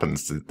what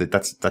happens.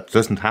 That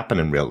doesn't happen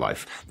in real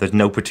life. There's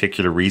no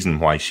particular reason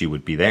why she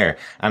would be there.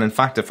 And in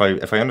fact, if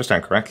I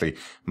understand correctly,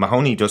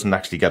 Mahoney doesn't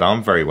actually get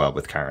on very well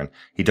with Karen.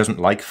 He doesn't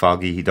like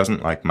Foggy. He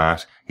doesn't like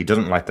Matt. He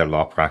doesn't like their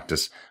law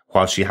practice.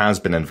 While she has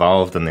been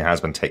involved and they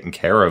has been taking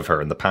care of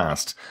her in the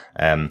past,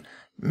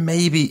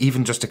 maybe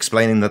even just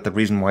explaining that the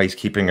reason why he's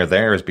keeping her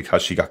there is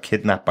because she got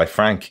kidnapped by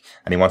Frank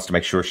and he wants to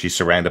make sure she's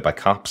surrounded by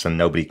cops and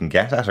nobody can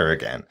get at her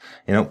again.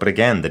 You know, but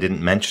again, they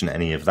didn't mention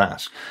any of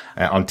that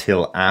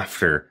until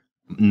after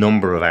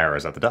number of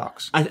hours at the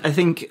docks. I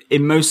think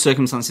in most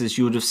circumstances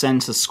you would have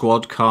sent a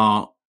squad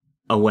car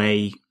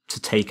away to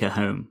take her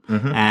home.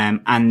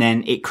 And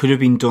then it could have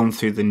been done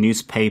through the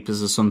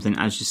newspapers or something,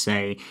 as you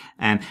say.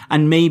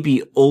 And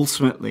maybe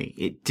ultimately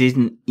it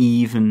didn't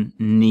even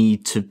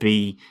need to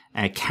be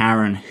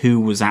Karen who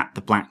was at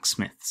the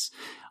blacksmith's.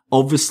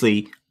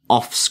 Obviously,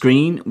 off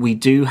screen, we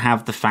do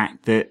have the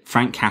fact that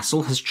Frank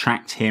Castle has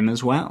tracked him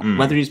as well.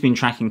 Whether he's been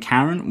tracking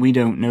Karen, we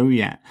don't know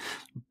yet.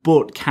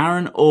 But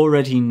Karen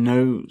already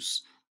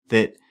knows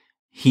that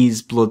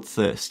he's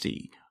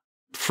bloodthirsty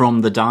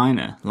from the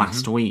diner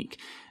last week.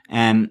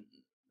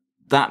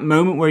 That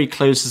moment where he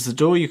closes the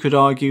door, you could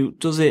argue,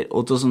 does it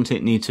or doesn't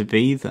it need to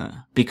be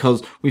there?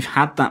 Because we've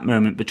had that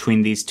moment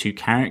between these two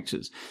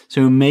characters.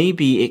 So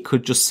maybe it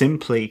could just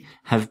simply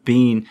have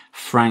been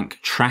Frank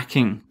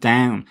tracking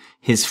down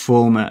his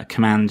former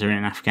commander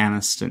in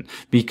Afghanistan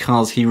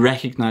because he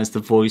recognized the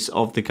voice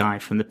of the guy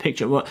from the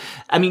picture. Well,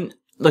 I mean,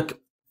 look,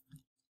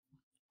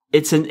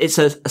 it's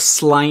a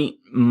slight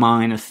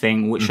minor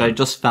thing, which I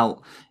just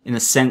felt, in a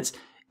sense,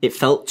 it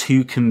felt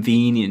too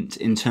convenient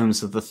in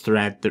terms of the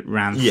thread that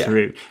ran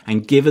through.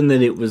 And given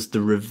that it was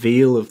the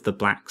reveal of the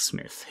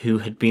blacksmith, who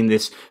had been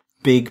this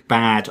big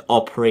bad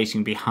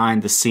operating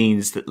behind the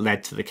scenes that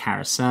led to the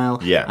carousel,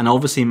 and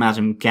obviously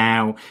Madame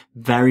Gao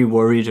very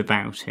worried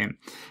about him,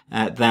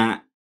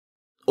 that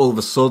all of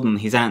a sudden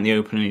he's out in the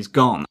open and he's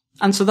gone.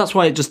 And so that's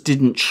why it just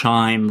didn't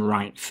chime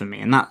right for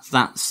me. And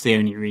that's the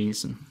only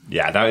reason.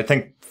 Yeah, I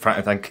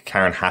think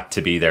Karen had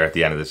to be there at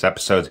the end of this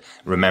episode.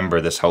 Remember,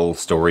 this whole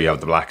story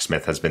of the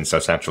blacksmith has been so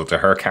central to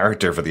her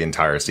character for the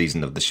entire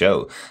season of the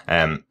show.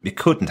 You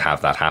couldn't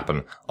have that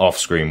happen off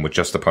screen with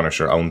just the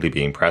Punisher only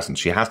being present.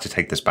 She has to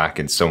take this back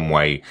in some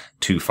way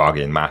to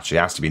Foggy and Matt. She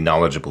has to be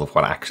knowledgeable of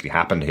what actually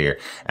happened here.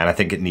 And I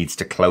think it needs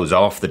to close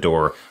off the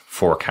door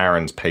for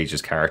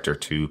Page's character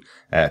to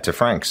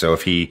Frank. So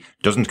if he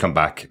doesn't come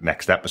back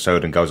next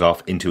episode and goes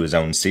off into his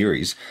own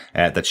series,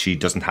 that she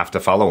doesn't have to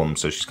follow him.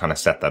 So she's kind of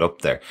set that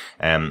up there.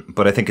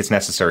 But I think it's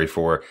necessary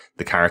for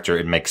the character.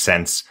 It makes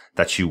sense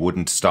that she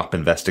wouldn't stop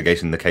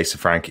investigating the case of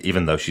Frank,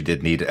 even though she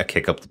did need a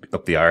kick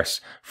up the arse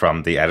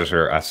from the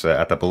editor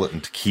at the Bulletin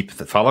to keep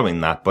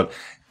following that. But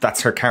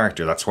that's her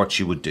character. That's what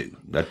she would do.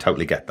 I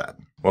totally get that.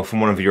 Well,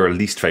 from one of your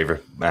least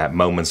favorite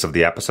moments of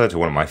the episode to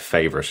one of my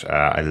favorite,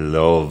 I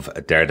love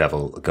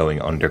Daredevil going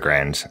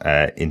underground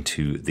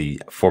into the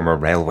former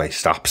railway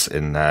stops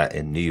in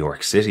New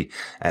York City.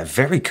 A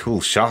very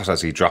cool shot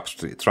as he drops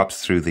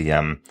through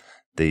the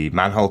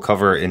manhole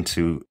cover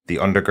into the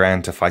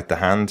underground to fight the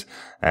Hand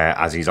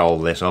as he's all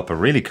lit up. A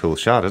really cool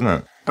shot, isn't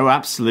it? Oh,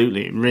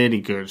 absolutely. Really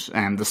good.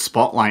 And the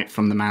spotlight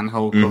from the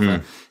manhole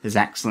cover is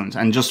excellent.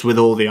 And just with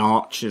all the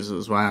arches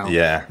as well.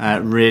 Yeah.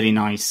 Really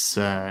nice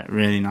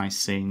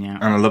scene, yeah.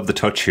 And I love the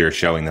touch here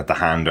showing that the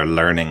Hand are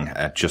learning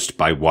just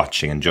by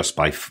watching and just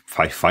by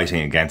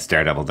fighting against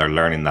Daredevil. They're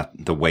learning that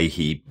the way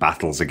he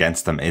battles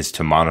against them is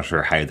to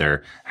monitor how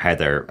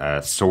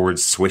their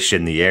swords swish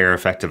in the air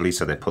effectively.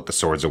 So they put the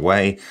swords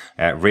away.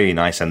 Really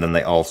nice. And then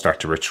they all start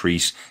to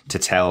retreat to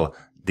tell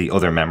the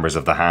other members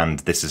of the Hand,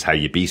 this is how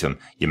you beat him.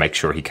 You make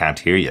sure he can't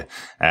hear you,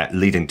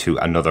 leading to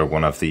another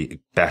one of the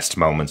best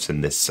moments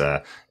in this,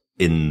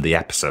 in the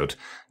episode,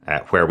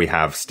 where we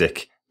have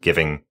Stick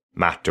giving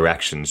Matt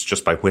directions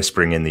just by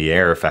whispering in the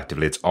air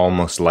effectively. It's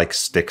almost like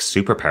Stick's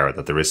superpower,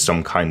 that there is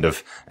some kind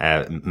of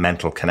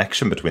mental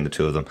connection between the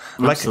two of them.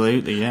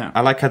 Absolutely, yeah.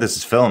 I like how this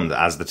is filmed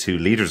as the two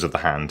leaders of the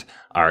Hand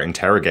are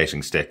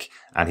interrogating Stick,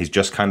 and he's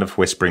just kind of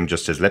whispering,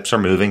 just his lips are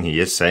moving. He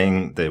is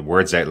saying the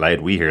words out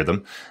loud. We hear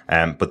them,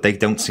 but they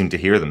don't seem to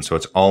hear them. So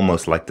it's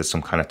almost like there's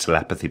some kind of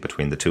telepathy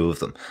between the two of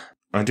them.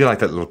 I do like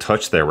that little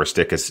touch there where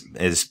Stick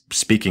is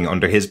speaking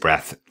under his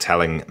breath,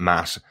 telling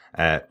Matt,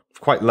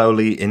 quite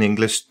lowly in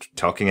English,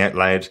 talking out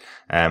loud.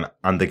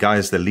 And the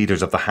guys, the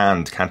leaders of the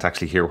Hand, can't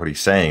actually hear what he's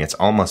saying. It's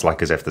almost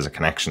like as if there's a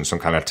connection, some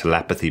kind of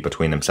telepathy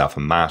between himself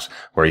and Matt,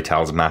 where he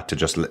tells Matt to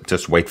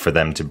just wait for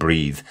them to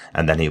breathe,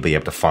 and then he'll be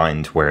able to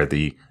find where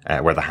the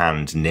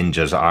Hand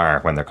ninjas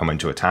are when they're coming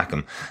to attack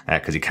him.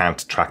 Cause he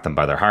can't track them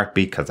by their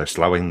heartbeat because they're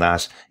slowing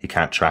that. He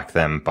can't track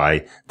them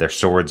by their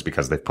swords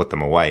because they've put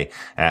them away.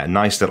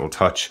 Nice little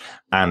touch,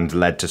 and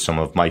led to some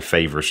of my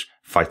favorite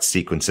fight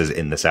sequences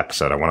in this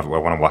episode. I want to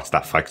watch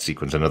that fight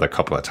sequence another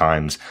couple of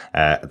times,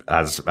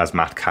 as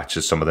Matt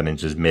catches some of the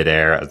ninjas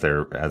midair as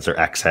they're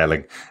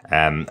exhaling,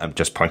 and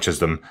just punches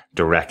them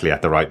directly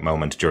at the right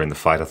moment during the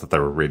fight. I thought they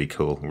were really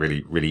cool,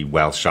 really, really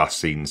well shot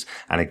scenes.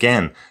 And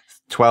again,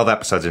 12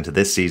 episodes into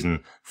this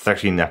season,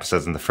 13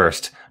 episodes in the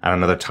first, and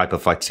another type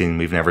of fight scene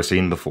we've never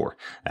seen before.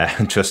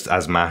 Just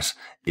as Matt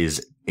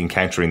is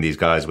encountering these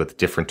guys with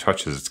different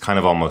touches, it's kind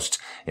of almost,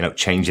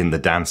 changing the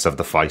dance of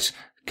the fight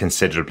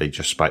considerably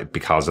just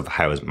because of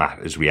how Matt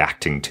is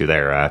reacting to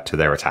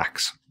their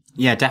attacks.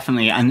 Yeah,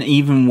 definitely. And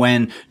even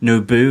when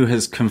Naboo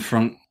has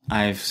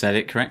I've said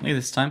it correctly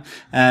this time.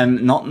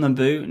 Not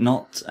Naboo,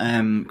 not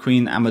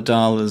Queen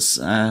Amidala's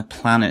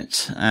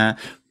planet,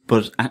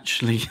 but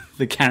actually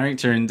the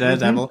character in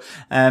Daredevil.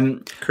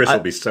 Chris will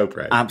be so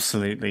proud.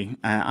 Absolutely.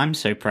 I'm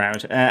so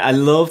proud. I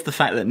love the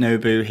fact that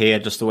Naboo here,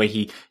 just the way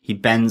he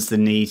bends the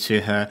knee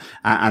to her,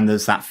 and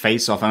there's that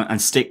face off,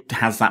 and Stick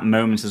has that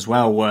moment as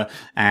well where,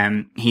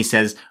 he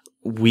says,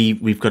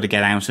 we've got to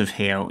get out of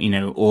here,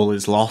 all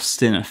is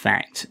lost in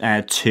effect,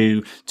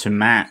 to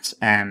Matt.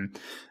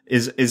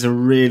 Is a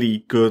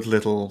really good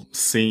little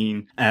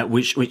scene,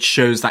 which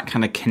shows that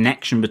kind of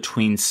connection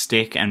between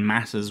Stick and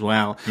Matt as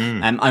well.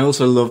 I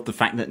also love the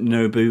fact that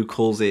Naboo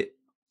calls it,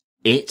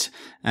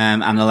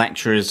 and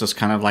Elektra is just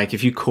kind of like,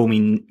 if you call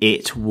me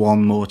it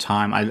one more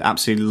time. I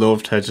absolutely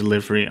loved her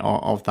delivery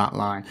of that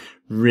line.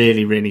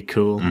 Really, really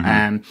cool.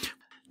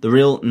 The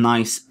real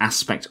nice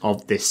aspect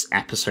of this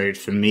episode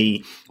for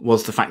me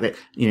was the fact that,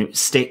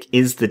 Stick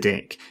is the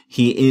dick.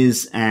 He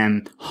is,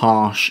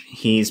 harsh.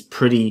 He's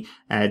pretty,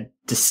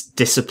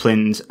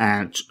 disciplined,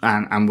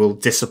 and will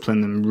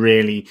discipline them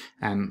really,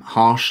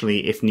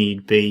 harshly if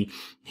need be.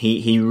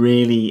 He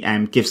really,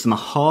 gives them a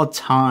hard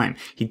time.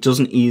 He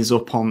doesn't ease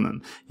up on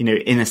them.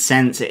 In a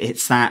sense,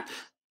 it's that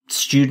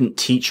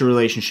student-teacher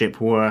relationship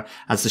where,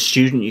 as the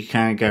student, you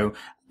kind of go,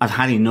 I've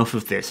had enough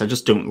of this. I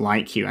just don't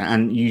like you.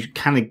 And you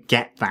kind of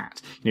get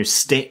that.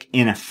 Stick,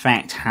 in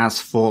effect, has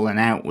fallen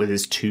out with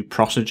his two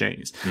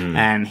proteges,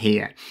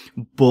 here.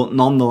 But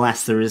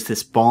nonetheless, there is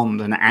this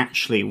bond. And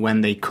actually,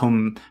 when they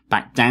come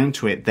back down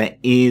to it, there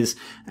is,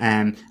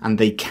 and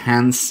they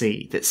can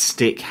see that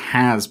Stick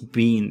has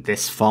been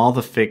this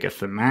father figure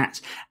for Matt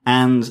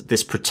and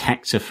this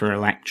protector for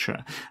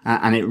Elektra.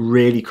 And it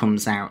really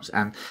comes out.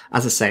 And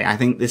as I say, I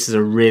think this is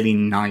a really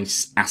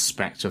nice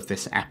aspect of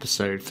this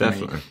episode for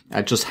me.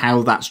 Just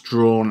how that's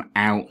drawn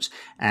out,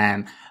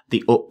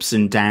 the ups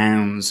and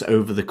downs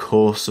over the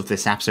course of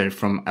this episode,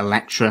 from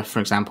Elektra, for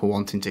example,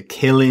 wanting to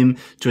kill him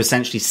to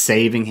essentially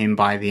saving him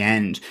by the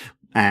end,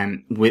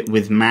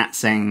 with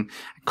Matt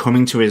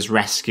coming to his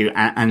rescue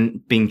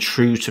and being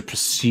true to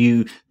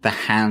pursue the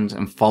Hand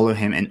and follow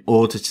him in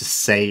order to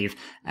save,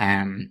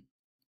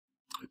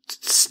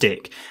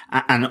 Stick.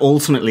 And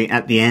ultimately,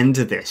 at the end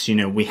of this,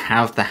 we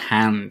have the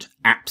Hand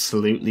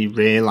absolutely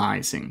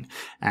realizing,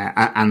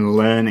 and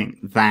learning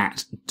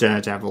that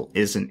Daredevil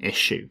is an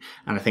issue.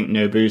 And I think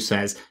Naboo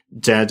says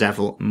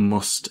Daredevil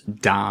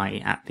must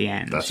die at the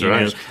end. That's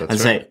right.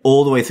 That's right.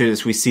 All the way through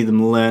this, we see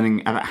them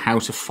learning about how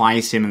to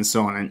fight him and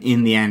so on. And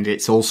in the end,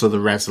 it's also the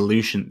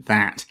resolution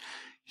that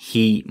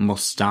he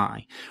must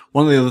die.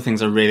 One of the other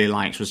things I really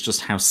liked was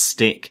just how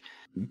Stick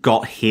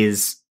got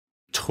his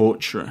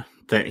torturer,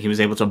 that he was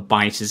able to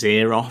bite his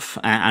ear off,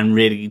 and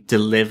really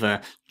deliver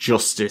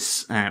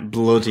justice,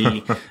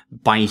 bloody,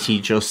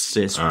 bitey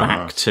justice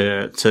back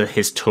to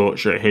his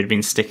torturer, who'd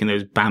been sticking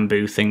those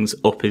bamboo things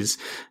up his,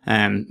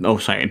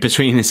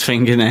 between his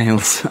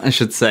fingernails, I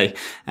should say.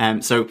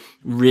 So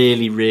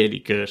really, really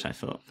good, I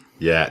thought.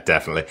 Yeah,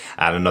 definitely.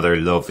 And another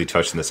lovely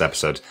touch in this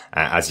episode.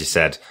 As you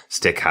said,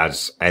 Stick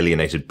has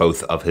alienated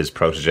both of his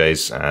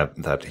proteges,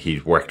 that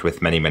he worked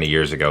with many, many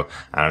years ago.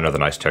 And another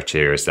nice touch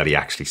here is that he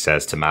actually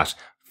says to Matt,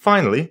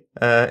 finally,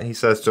 he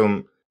says to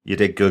him, "You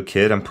did good,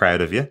 kid. I'm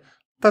proud of you."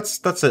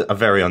 That's a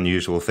very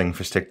unusual thing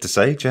for Stick to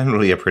say.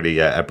 Generally a pretty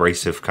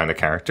abrasive kind of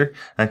character,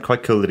 and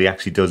quite cool that he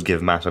actually does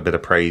give Matt a bit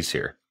of praise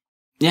here.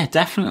 Yeah,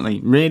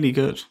 definitely. Really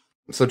good.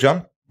 So,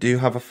 John, do you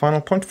have a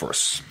final point for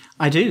us?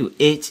 I do.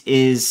 It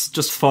is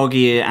just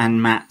Foggy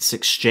and Matt's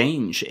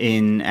exchange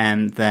in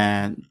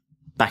their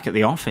back at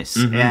the office.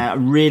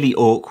 Really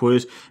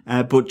awkward,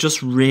 but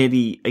just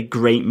really a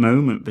great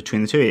moment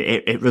between the two.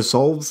 It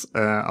resolves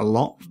a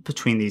lot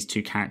between these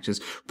two characters,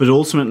 but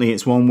ultimately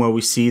it's one where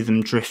we see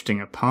them drifting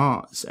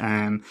apart.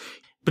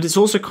 But it's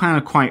also kind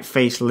of quite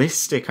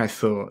fatalistic, I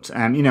thought.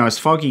 You know, as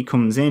Foggy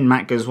comes in,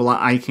 Matt goes, well,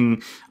 I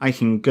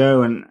can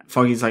go. And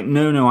Foggy's like,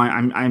 no,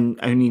 I'm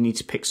only need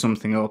to pick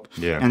something up.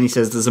 Yeah. And he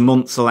says there's a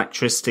month's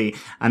electricity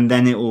and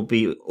then it will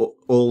be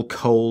all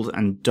cold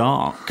and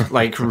dark.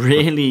 Like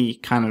really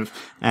kind of,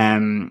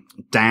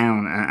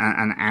 down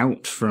and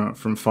out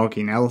from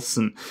Foggy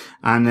Nelson.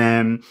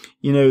 And,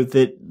 you know,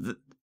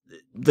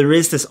 there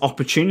is this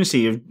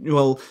opportunity of,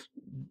 well,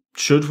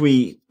 should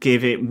we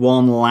give it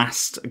one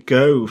last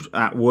go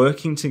at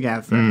working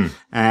together?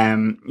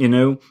 You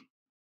know,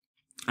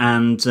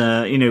 and,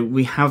 you know,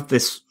 we have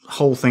this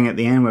whole thing at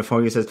the end where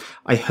Foggy says,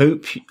 I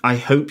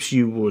hoped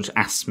you would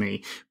ask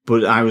me,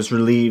 but I was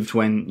relieved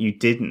when you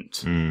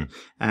didn't.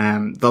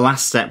 The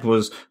last step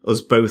was us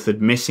both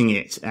admitting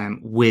it.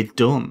 We're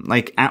done.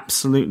 Like,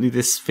 absolutely,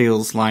 this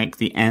feels like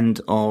the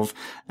end of,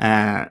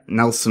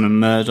 Nelson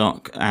and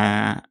Murdoch,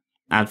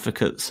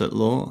 advocates at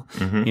law,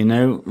 you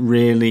know,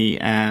 really,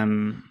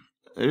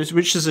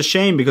 which is a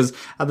shame because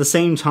at the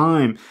same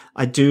time,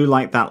 I do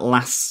like that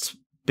last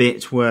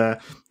bit where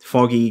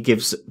Foggy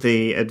gives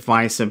the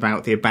advice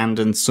about the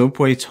abandoned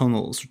subway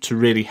tunnels to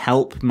really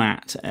help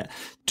Matt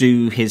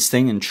do his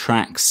thing and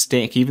track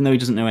Stick. Even though he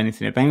doesn't know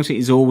anything about it,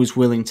 he's always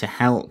willing to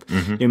help.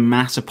 You know,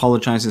 Matt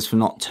apologizes for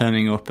not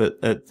turning up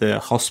at the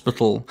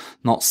hospital,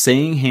 not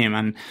seeing him,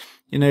 and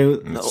you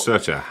know, it's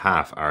such a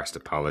half-arsed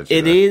apology.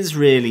 It is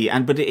really,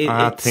 but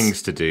I had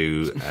things to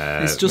do.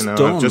 It's just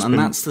done, and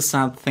that's the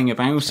sad thing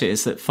about it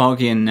is that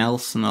Foggy and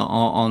Nelson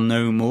are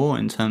no more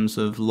in terms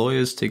of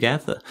lawyers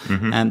together,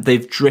 and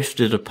they've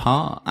drifted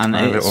apart. And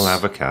little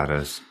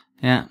avocados,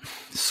 yeah,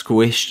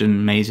 squished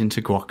and made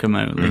into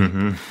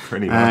guacamole,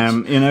 pretty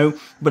much. You know,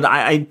 but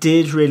I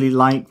did really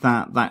like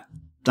that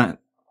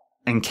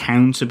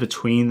encounter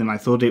between them. I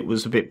thought it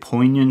was a bit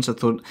poignant. I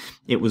thought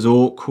it was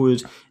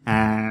awkward.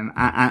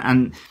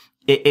 And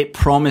it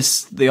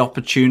promised the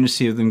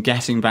opportunity of them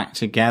getting back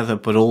together,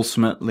 but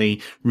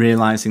ultimately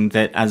realizing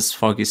that, as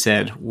Foggy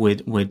said,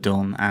 we're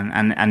done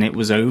and it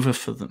was over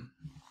for them.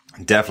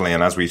 Definitely,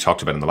 and as we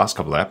talked about in the last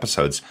couple of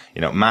episodes,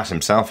 you know, Matt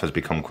himself has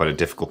become quite a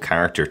difficult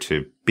character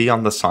to be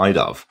on the side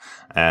of.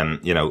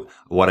 You know,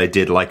 what I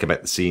did like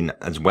about the scene,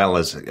 as well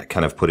as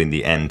kind of putting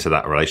the end to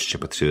that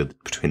relationship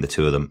between the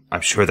two of them,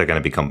 I'm sure they're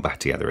going to become back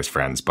together as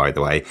friends, by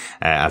the way,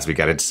 as we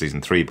get into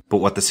season 3. But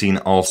what the scene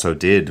also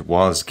did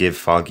was give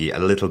Foggy a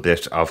little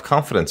bit of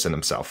confidence in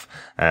himself,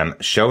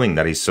 showing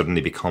that he's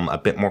suddenly become a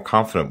bit more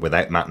confident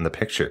without Matt in the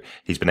picture.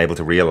 He's been able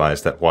to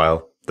realize that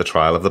while the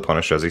trial of the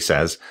Punisher, as he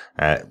says,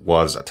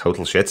 was a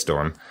total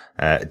shitstorm,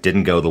 it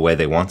didn't go the way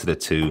they wanted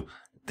it to.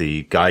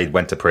 The guy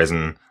went to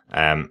prison,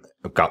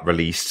 got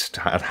released,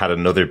 had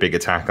another big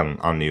attack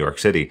on New York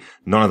City.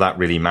 None of that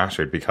really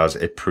mattered because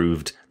it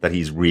proved that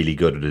he's really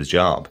good at his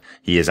job.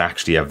 He is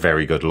actually a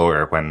very good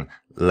lawyer when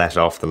let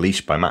off the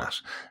leash by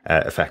Matt,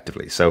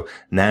 effectively. So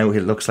now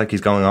it looks like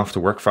he's going off to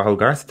work for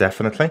Hogarth,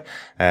 definitely.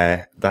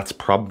 That's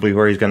probably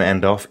where he's going to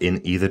end off,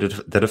 in either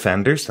the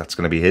Defenders. That's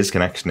going to be his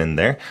connection in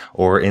there,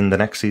 or in the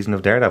next season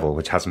of Daredevil,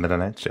 which hasn't been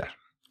announced yet.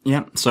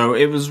 Yeah, so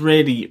it was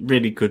really,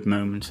 really good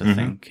moment, I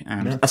think.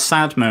 A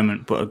sad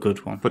moment, but a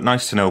good one. But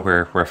nice to know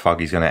where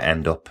Foggy's going to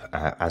end up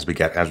as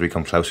we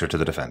come closer to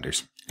the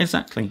Defenders.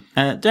 Exactly.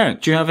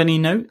 Derek, do you have any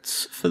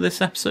notes for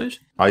this episode?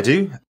 I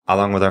do.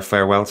 Along with our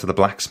farewell to the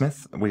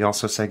blacksmith, we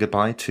also say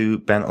goodbye to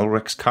Ben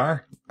Ulrich's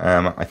car.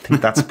 I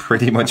think that's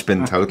pretty much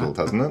been totaled,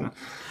 hasn't it?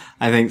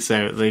 I think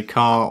so. The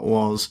car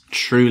was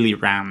truly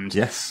rammed.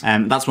 Yes.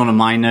 That's one of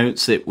my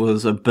notes. It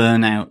was a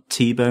burnout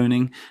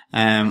T-boning,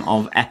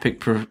 of epic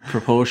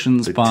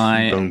proportions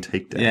by... T-bone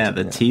takedown. Yeah,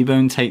 the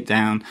T-bone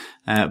takedown,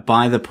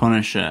 by the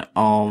Punisher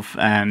of,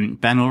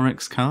 Ben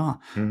Ulrich's car.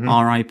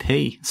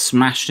 R.I.P.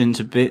 Smashed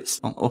into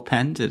bits,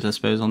 upended, I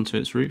suppose, onto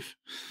its roof.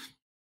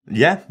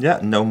 Yeah.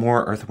 No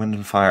more Earth, Wind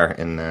and Fire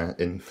in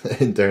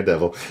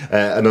Daredevil.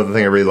 Another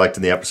thing I really liked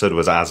in the episode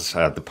was as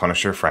the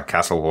Punisher, Frank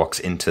Castle, walks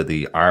into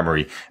the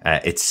armory,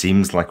 it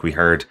seems like we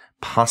heard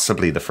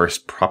possibly the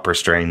first proper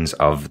strains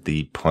of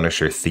the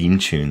Punisher theme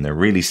tune. There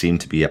really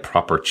seemed to be a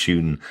proper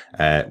tune,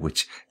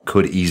 which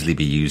could easily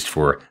be used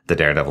for the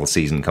Daredevil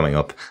season coming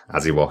up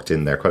as he walked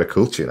in there. Quite a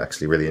cool tune,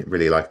 actually. Really,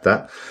 really liked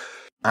that.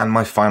 And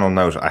my final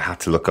note, I had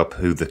to look up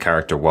who the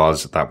character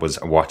was that was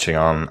watching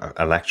on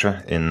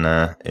Elektra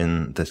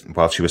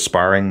while she was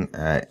sparring,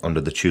 under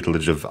the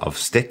tutelage of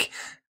Stick.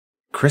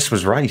 Chris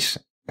was right.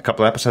 A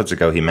couple of episodes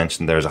ago, he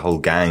mentioned there's a whole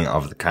gang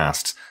of the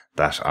cast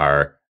that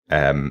are,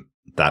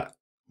 that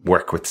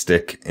work with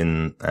Stick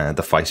in,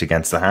 the fight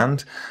against the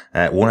Hand.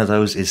 One of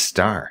those is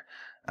Star.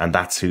 And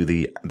that's who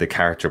the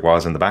character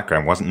was in the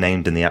background. Wasn't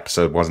named in the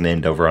episode, wasn't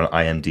named over on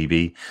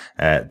IMDb.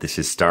 This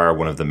is Star,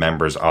 one of the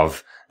members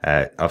of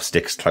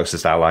Stick's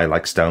closest ally,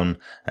 like Stone,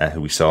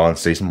 who we saw in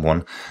season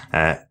 1,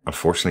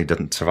 unfortunately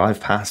didn't survive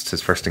past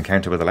his first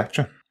encounter with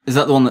Elektra. Is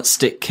that the one that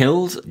Stick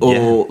killed,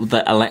 or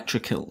that Elektra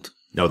killed?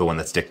 No, the one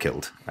that Stick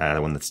killed. The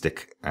one that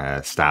Stick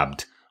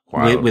stabbed.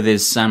 With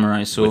his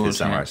samurai sword. With his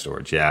samurai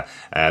sword, yeah.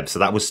 So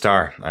that was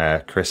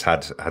Star. Chris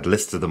had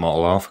listed them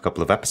all off a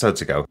couple of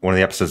episodes ago. One of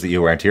the episodes that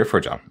you weren't here for,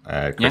 John.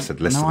 Chris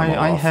had listed them all off.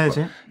 I heard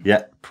it.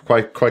 Yeah,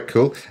 quite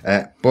cool.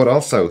 But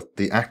also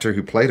the actor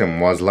who played him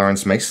was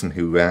Lawrence Mason,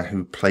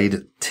 who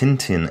played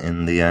Tintin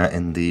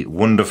in the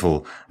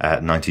wonderful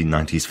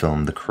 1990s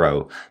film The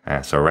Crow.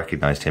 So I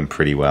recognised him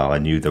pretty well. I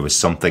knew there was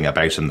something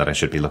about him that I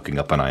should be looking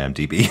up on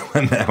IMDb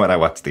when I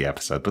watched the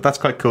episode. But that's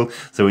quite cool.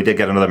 So we did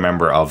get another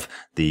member of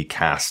the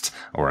cast,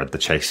 or the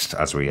chase,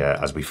 as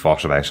we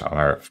fought about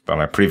on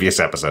our previous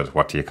episode.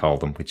 What do you call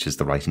them? Which is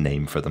the right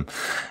name for them?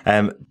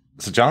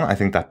 So, John, I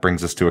think that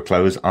brings us to a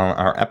close on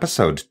our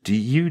episode. Do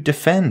you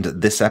defend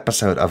this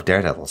episode of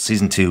Daredevil,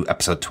 Season 2,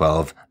 Episode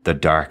 12, The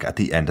Dark at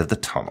the End of the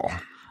Tunnel?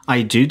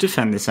 I do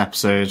defend this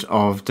episode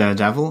of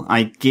Daredevil.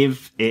 I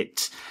give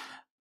it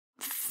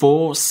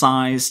 4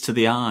 sighs to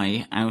the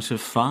eye out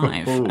of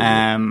 5.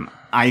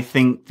 I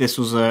think this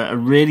was a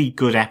really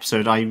good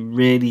episode. I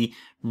really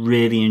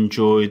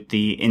enjoyed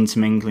the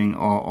intermingling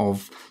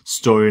of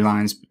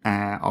storylines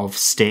of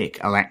Stick,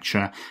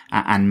 Elektra,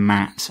 and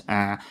Matt.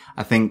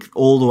 I think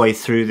all the way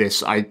through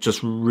this, I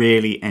just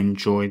really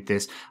enjoyed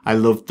this. I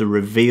loved the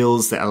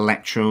reveals that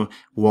Elektra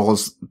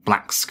was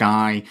Black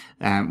Sky,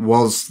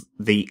 was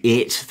the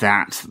it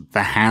that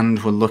the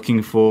Hand were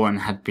looking for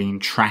and had been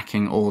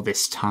tracking all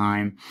this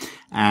time.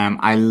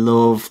 I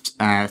loved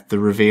the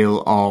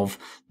reveal of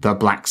the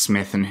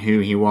blacksmith and who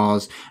he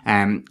was,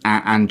 and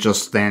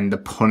just then the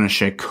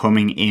Punisher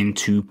coming in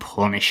to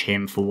punish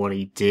him for what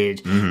he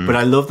did. Mm-hmm. But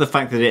I love the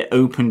fact that it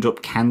opened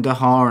up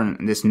Kandahar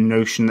and this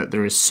notion that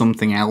there is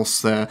something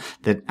else there,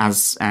 that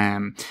as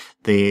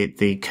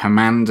the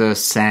commander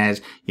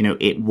said, you know,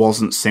 it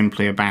wasn't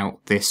simply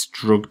about this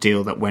drug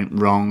deal that went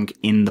wrong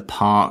in the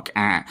park.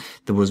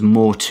 There was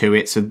more to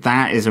it. So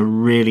that is a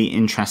really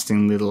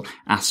interesting little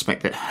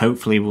aspect that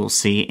hopefully we'll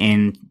see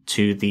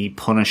into the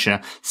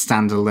Punisher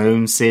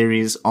standalone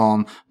series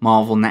on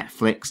Marvel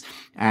Netflix.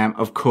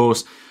 Of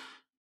course,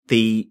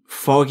 the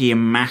Foggy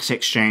and Matt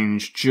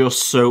exchange,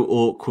 just so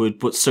awkward,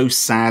 but so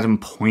sad and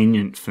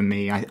poignant for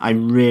me. I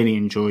really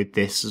enjoyed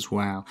this as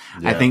well.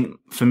 Yeah. I think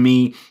for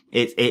me,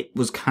 it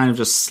was kind of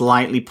just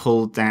slightly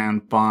pulled down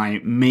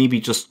by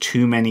maybe just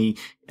too many,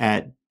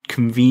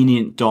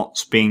 convenient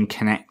dots being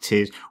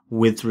connected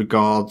with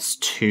regards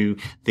to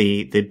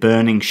the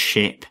burning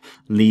ship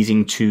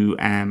leading to,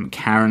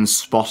 Karen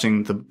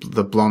spotting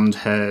the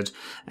blonde-haired,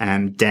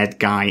 dead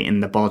guy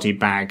in the body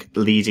bag,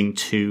 leading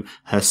to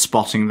her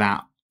spotting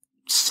that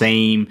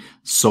same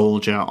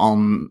soldier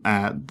on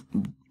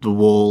the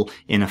wall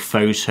in a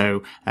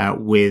photo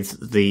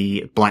with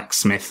the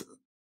blacksmith,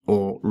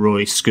 or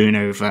Roy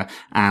Schoonover,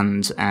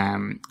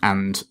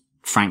 and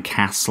Frank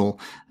Castle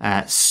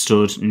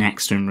stood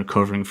next to him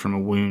recovering from a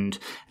wound.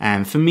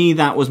 For me,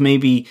 that was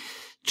maybe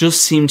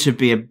just seemed to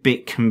be a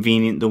bit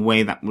convenient the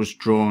way that was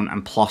drawn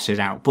and plotted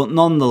out. But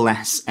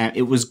nonetheless,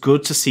 it was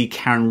good to see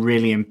Karen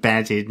really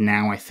embedded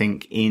now, I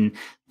think, in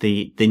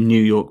the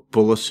New York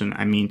Bulletin.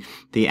 I mean,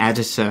 the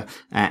editor,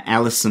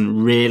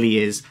 Ellison, really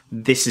is,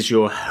 this is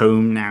your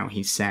home now,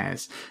 he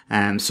says.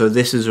 So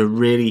this is a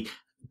really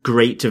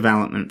great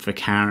development for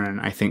Karen,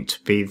 I think,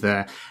 to be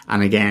there.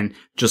 And again,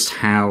 just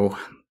how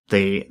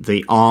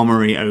the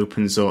armory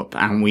opens up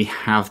and we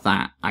have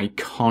that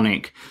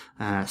iconic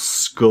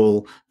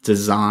skull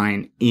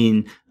design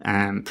in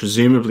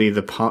presumably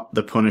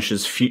the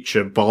Punisher's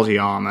future body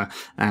armor.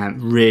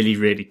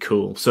 Really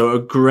cool. So a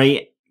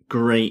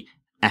great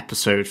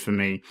episode for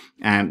me.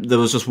 There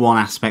was just one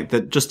aspect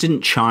that just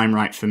didn't chime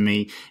right for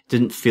me,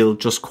 didn't feel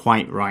just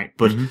quite right,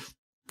 but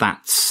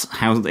that's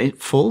how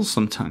it falls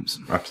sometimes.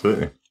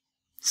 Absolutely.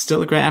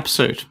 Still a great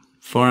episode.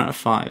 4 out of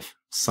 5.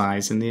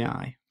 Sighs in the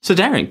eye. So,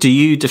 Derek, do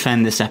you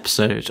defend this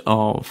episode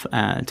of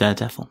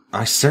Daredevil?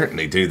 I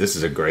certainly do. This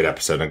is a great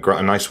episode,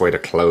 a nice way to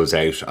close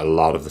out a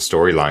lot of the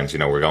storylines. You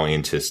know, we're going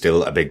into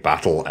still a big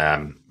battle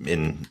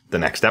in the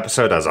next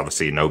episode, as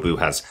obviously Nobu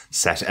has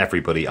set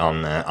everybody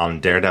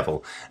on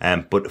Daredevil.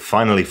 But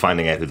finally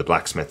finding out who the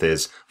blacksmith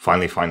is,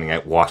 finally finding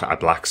out what a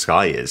Black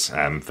Sky is.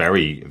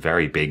 Very,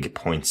 very big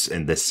points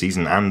in this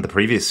season and the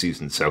previous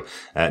season. So,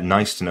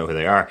 nice to know who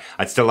they are.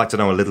 I'd still like to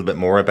know a little bit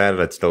more about it.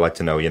 I'd still like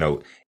to know, you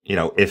know,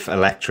 if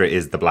Elektra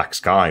is the Black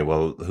Sky,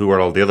 well, who are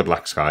all the other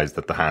Black Skies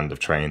that the Hand have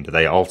trained? Are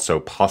they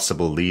also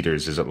possible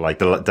leaders? Is it like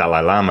the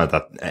Dalai Lama,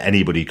 that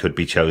anybody could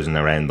be chosen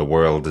around the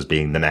world as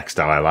being the next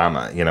Dalai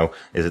Lama? You know,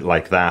 is it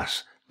like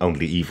that,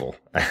 only evil?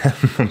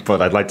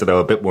 But I'd like to know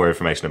a bit more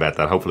information about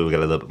that. Hopefully we'll get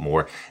a little bit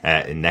more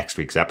in next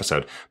week's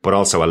episode. But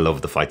also I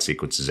love the fight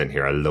sequences in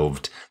here. I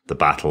loved the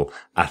battle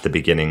at the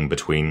beginning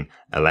between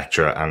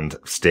Elektra and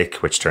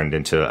Stick, which turned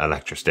into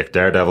Elektra Stick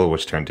Daredevil,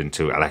 which turned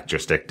into Elektra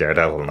Stick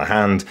Daredevil in the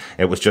Hand.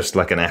 It was just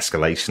like an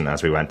escalation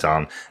as we went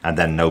on. And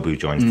then Nobu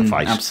joins the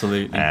fight.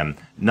 Absolutely.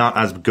 Not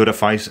as good a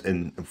fight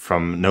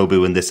from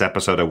Nobu in this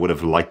episode. I would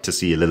have liked to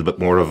see a little bit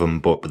more of him,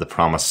 but the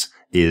promise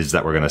is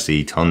that we're going to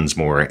see tons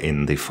more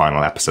in the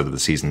final episode of the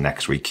season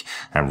next week.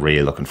 I'm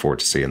really looking forward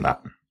to seeing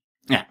that.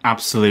 Yeah,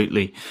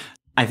 absolutely.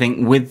 I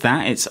think with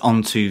that, it's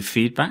on to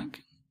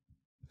feedback.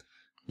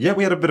 Yeah,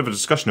 we had a bit of a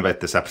discussion about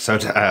this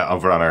episode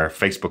over on our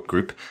Facebook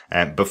group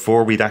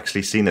before we'd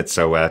actually seen it.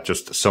 So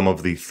just some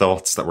of the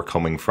thoughts that were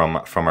coming from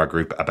our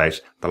group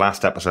about the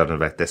last episode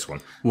and about this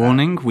one.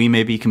 Warning, we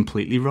may be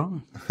completely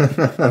wrong.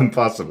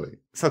 Possibly.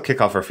 So I'll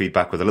kick off our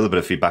feedback with a little bit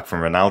of feedback from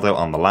Ronaldo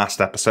on the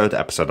last episode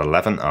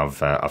 11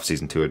 of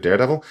season 2 of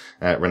Daredevil.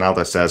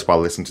 Ronaldo says,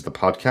 while listening to the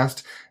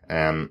podcast,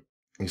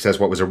 he says,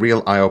 what was a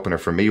real eye-opener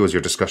for me was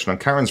your discussion on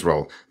Karen's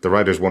role. The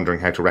writers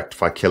wondering how to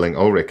rectify killing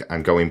Ulrich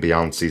and going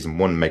beyond season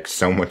 1 makes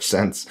so much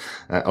sense.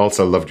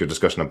 Also loved your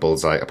discussion of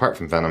Bullseye. Apart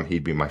from Venom,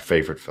 he'd be my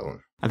favourite villain.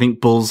 I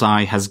think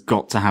Bullseye has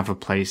got to have a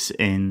place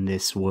in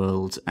this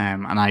world.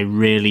 And I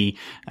really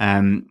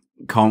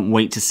can't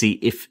wait to see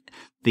if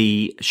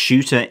the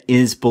shooter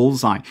is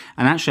Bullseye.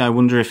 And actually, I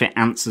wonder if it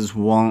answers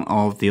one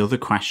of the other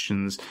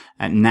questions.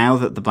 Now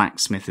that the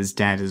blacksmith is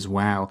dead as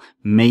well,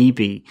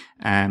 maybe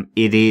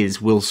it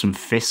is Wilson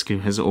Fisk who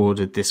has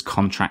ordered this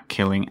contract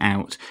killing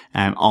out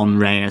on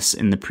Reyes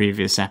in the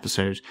previous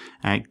episode,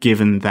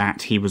 given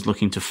that he was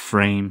looking to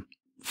frame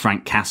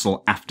Frank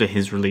Castle after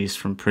his release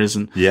from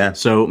prison. Yeah.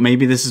 So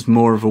maybe this is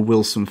more of a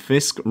Wilson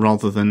Fisk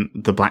rather than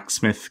the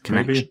blacksmith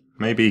connection.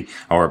 Maybe,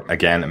 or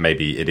again,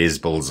 maybe it is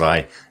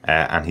Bullseye,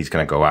 and he's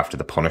going to go after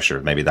the Punisher.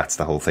 Maybe that's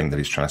the whole thing, that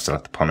he's trying to set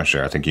up the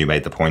Punisher. I think you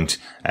made the point,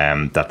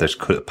 that there's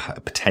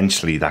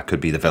potentially that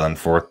could be the villain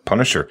for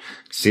Punisher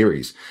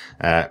series.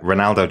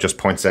 Ronaldo just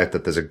points out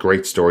that there's a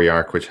great story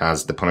arc which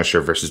has the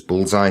Punisher versus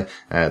Bullseye.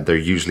 They're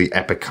usually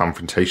epic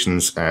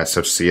confrontations,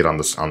 so to see it on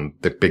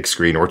the big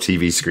screen or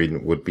TV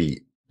screen would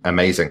be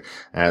amazing.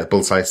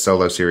 Bullseye's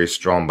solo series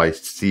drawn by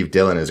Steve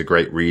Dillon is a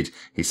great read.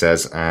 He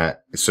says,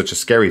 it's such a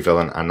scary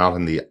villain and not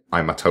in the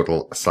I'm a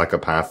total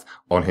psychopath,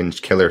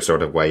 unhinged killer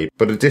sort of way,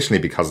 but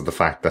additionally because of the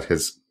fact that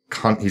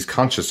he's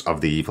conscious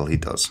of the evil he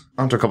does.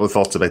 On to a couple of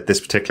thoughts about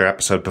this particular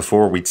episode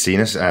before we'd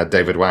seen it.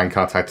 David Wang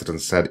contacted and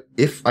said,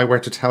 if I were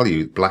to tell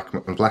you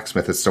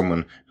Blacksmith is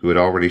someone who had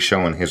already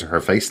shown his or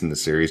her face in the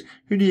series,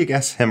 who do you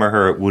guess him or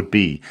her would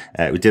be?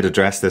 We did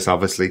address this,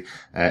 obviously,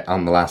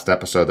 on the last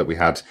episode, that we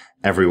had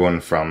everyone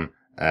from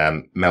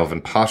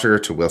Melvin Potter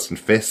to Wilson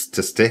Fisk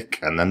to Stick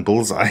and then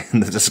Bullseye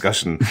in the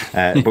discussion.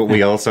 But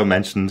we also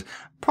mentioned,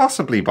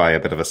 possibly by a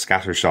bit of a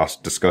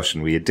scattershot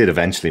discussion, we did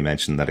eventually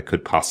mention that it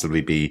could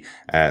possibly be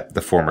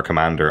the former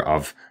commander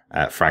of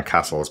Frank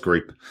Castle's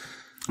group.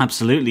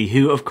 Absolutely,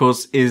 who of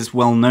course is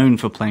well known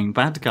for playing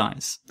bad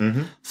guys.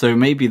 Mm-hmm. So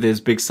maybe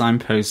those big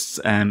signposts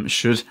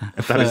should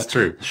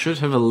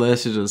have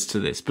alerted us to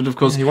this. But of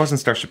course, he was in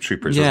Starship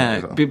Troopers.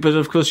 Yeah, but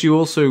of course, you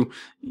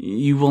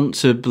want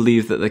to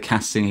believe that they're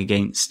casting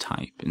against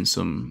type in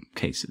some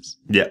cases.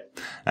 Yeah,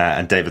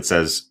 and David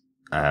says,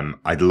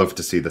 I'd love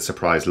to see the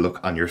surprised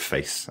look on your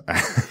face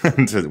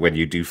when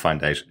you do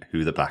find out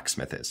who the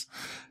blacksmith is.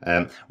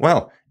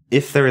 Well,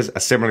 if there is a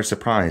similar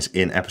surprise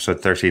in episode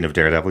 13 of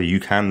Daredevil,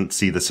 you can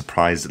see the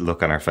surprised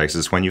look on our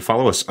faces when you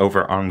follow us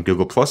over on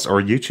Google Plus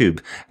or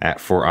YouTube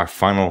for our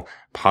final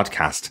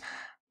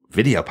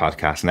video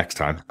podcast next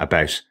time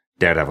about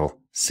Daredevil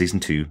season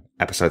 2,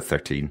 episode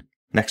 13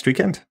 next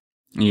weekend.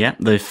 Yeah,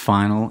 the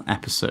final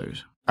episode.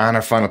 And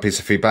our final piece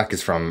of feedback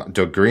is from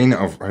Doug Green,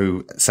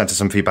 who sent us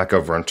some feedback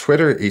over on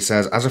Twitter. He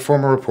says, as a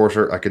former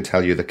reporter, I can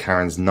tell you that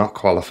Karen's not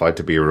qualified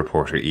to be a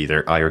reporter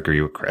either. I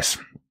agree with Chris.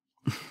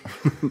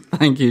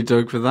 Thank you,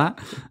 Doug, for that.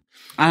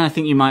 And I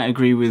think you might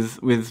agree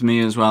with me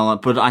as well.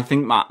 But I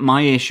think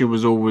my issue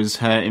was always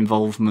her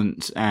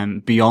involvement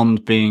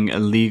beyond being a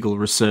legal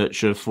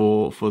researcher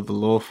for the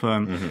law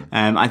firm.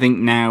 Mm-hmm. I think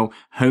now,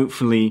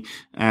 hopefully,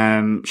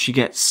 she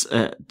gets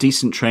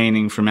decent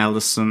training from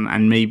Ellison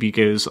and maybe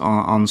goes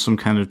on some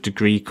kind of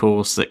degree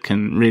course that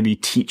can really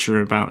teach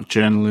her about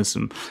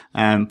journalism.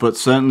 But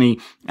certainly,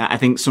 I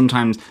think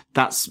sometimes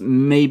that's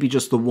maybe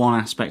just the one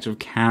aspect of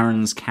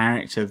Karen's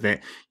character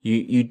that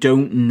you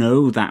don't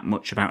know that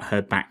much about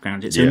her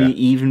background. It's only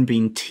even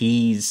been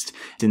teased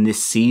in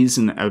this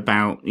season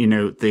about,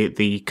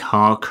 the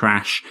car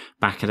crash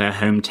back at her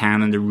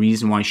hometown and the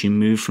reason why she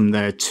moved from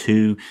there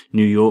to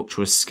New York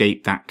to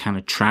escape that kind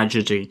of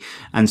tragedy.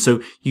 And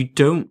so you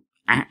don't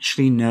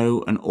actually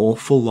know an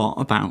awful lot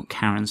about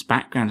Karen's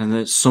background, and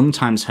that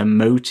sometimes her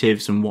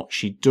motives and what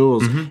she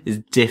does is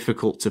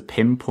difficult to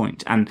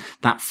pinpoint. And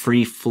that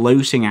free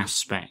floating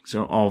aspect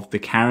of the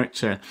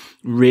character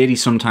really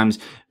sometimes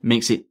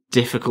makes it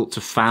difficult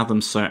to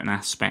fathom certain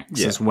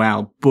aspects as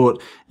well.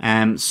 But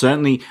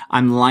certainly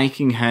I'm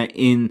liking her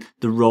in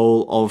the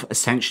role of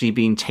essentially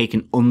being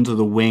taken under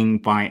the wing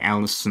by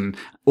Ellison,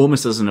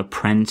 almost as an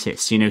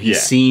apprentice.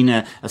 He's seen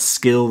a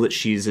skill that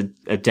she's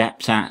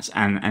adept at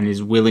and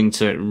is willing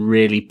to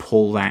really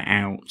pull that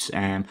out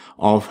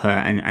of her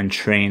and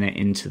train her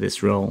into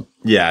this role.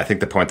 Yeah, I think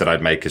the point that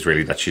I'd make is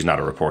really that she's not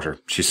a reporter.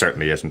 She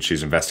certainly isn't.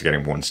 She's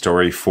investigating one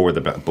story for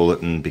the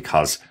Bulletin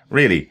because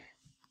really,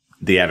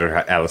 the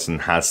editor, Ellison,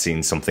 has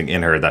seen something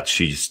in her that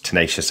she's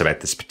tenacious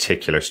about this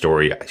particular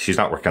story. She's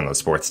not working on the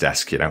sports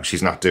desk, you know.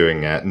 She's not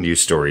doing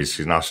news stories.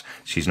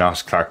 She's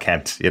not Clark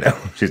Kent, you know.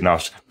 She's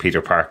not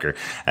Peter Parker.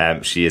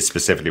 She is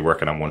specifically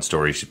working on one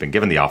story. She's been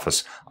given the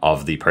office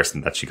of the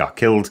person that she got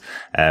killed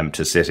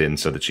to sit in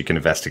so that she can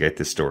investigate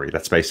this story.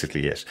 That's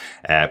basically it.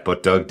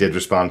 But Doug did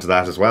respond to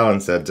that as well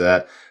and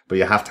said, but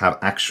you have to have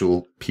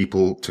actual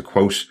people to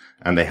quote,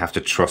 and they have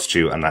to trust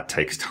you, and that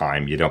takes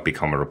time. You don't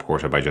become a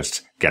reporter by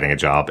just getting a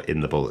job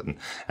in the Bulletin.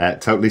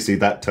 Totally see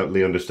that,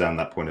 totally understand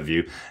that point of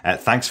view.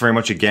 Thanks very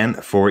much again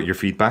for your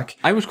feedback.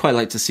 I would quite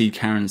like to see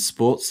Karen's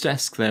sports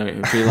desk though. It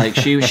would be like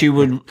she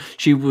would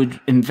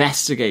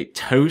investigate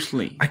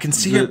totally. I can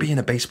see her being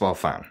a baseball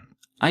fan.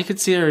 I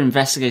could see her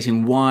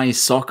investigating why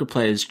soccer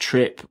players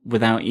trip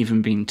without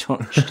even being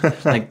touched.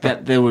 Like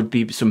that, there would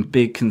be some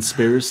big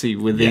conspiracy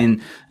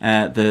within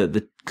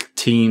the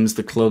teams,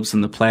 the clubs,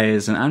 and the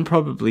players, and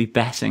probably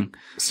betting.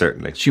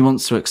 Certainly, she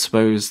wants to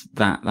expose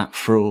that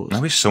fraud. I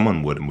wish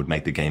someone would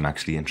make the game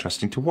actually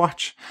interesting to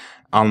watch.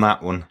 On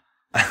that one.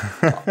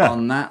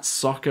 On that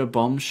soccer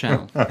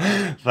bombshell.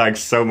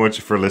 Thanks so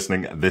much for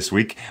listening this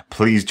week.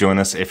 Please join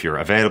us if you're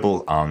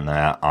available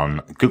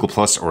on Google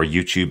Plus or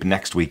YouTube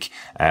next week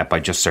by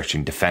just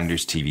searching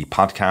Defenders TV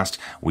Podcast.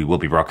 We will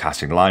be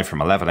broadcasting live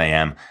from 11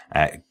 a.m.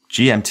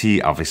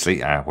 GMT, obviously,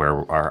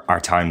 where our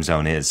time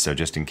zone is. So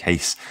just in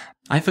case.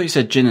 I thought you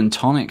said gin and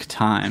tonic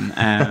time,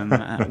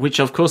 which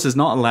of course is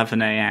not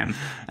 11 a.m.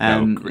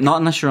 Not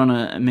unless you're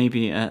on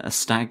maybe a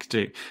stag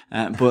do,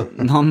 but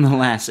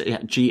nonetheless,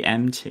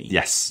 GMT.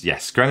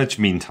 Yes. Greenwich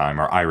Mean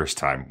Time or Irish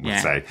time, we'll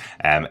say.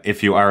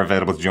 If you are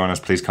available to join us,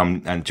 please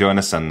come and join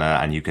us,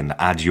 and you can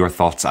add your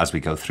thoughts as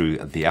we go through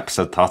the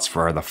episode thoughts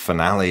for the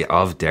finale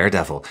of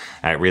Daredevil.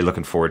 Really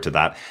looking forward to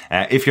that.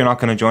 If you're not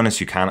going to join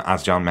us, you can,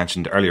 as John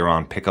mentioned earlier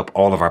on, pick up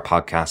all of our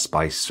podcasts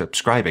by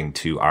subscribing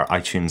to our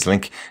iTunes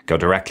link. Go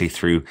directly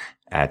through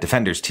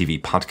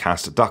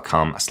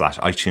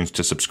defenderstvpodcast.com/iTunes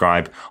to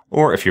subscribe.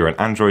 Or if you're an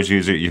Android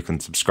user, you can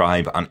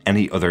subscribe on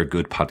any other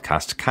good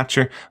podcast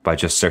catcher by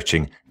just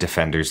searching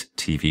Defenders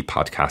TV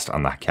Podcast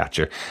on that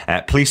catcher.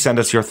 Please send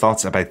us your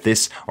thoughts about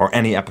this or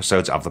any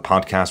episodes of the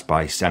podcast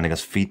by sending us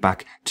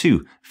feedback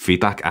to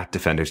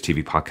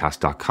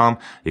feedback@defenderstvpodcast.com.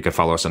 You can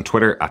follow us on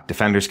Twitter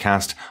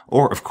 @DefendersCast,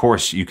 or of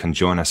course you can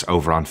join us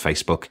over on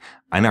Facebook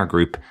in our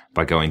group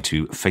by going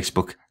to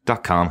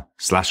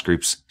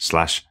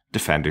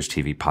facebook.com/groups/Defenders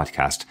TV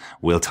Podcast.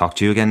 We'll talk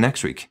to you again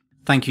next week.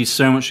 Thank you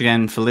so much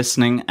again for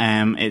listening.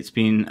 It's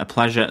been a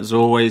pleasure as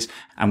always,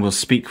 and we'll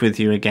speak with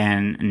you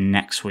again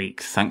next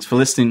week. Thanks for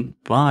listening.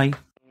 Bye.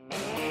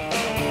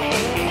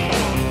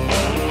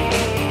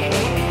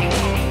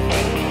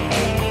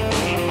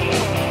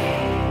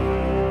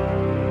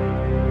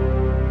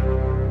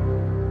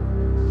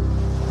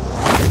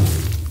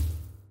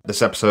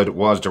 This episode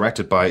was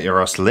directed by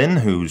Eros Lynn,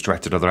 who's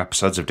directed other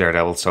episodes of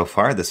Daredevil so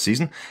far this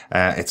season.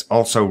 It's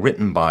also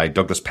written by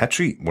Douglas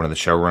Petrie, one of the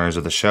showrunners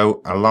of the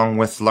show, along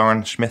with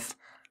Lauren Schmidt.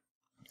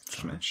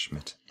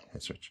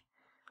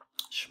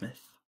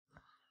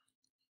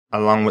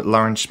 Along with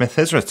Lauren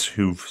Smith-Hizrit,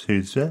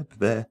 who's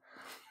there.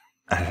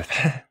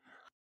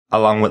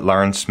 Along with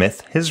Lauren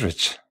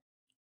Smith-Hizrit.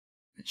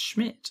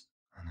 Schmidt?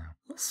 I know.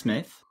 What's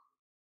Smith?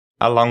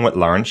 Along with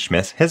Lauren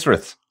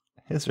Smith-Hizrit.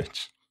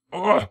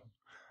 Oh.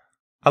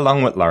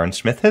 Along with Lauren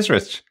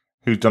Smith-Hizrit,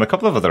 who's done a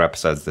couple of other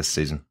episodes this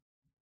season.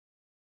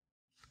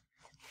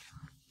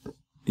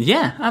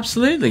 Yeah,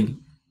 absolutely.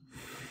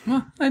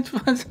 Oh,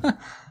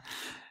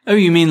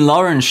 you mean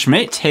Lauren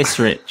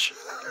Schmidt-Hizrit?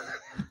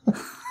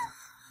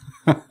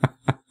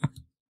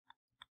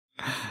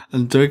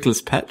 And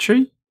Douglas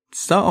Petrie?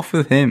 Start off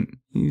with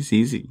him. He's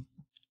easy.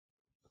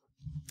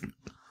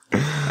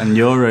 And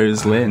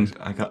Euros Lynn.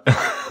 I got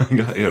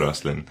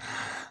Euros Lynn.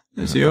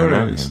 It's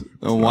Euros.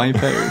 Or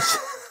Wipos.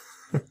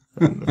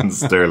 And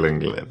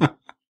Sterling Lynn.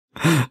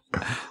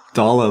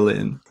 Dollar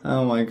Lynn.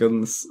 Oh my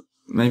goodness.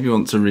 Maybe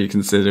want to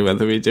reconsider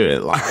whether we do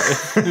it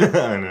live.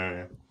 I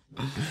know,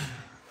 yeah.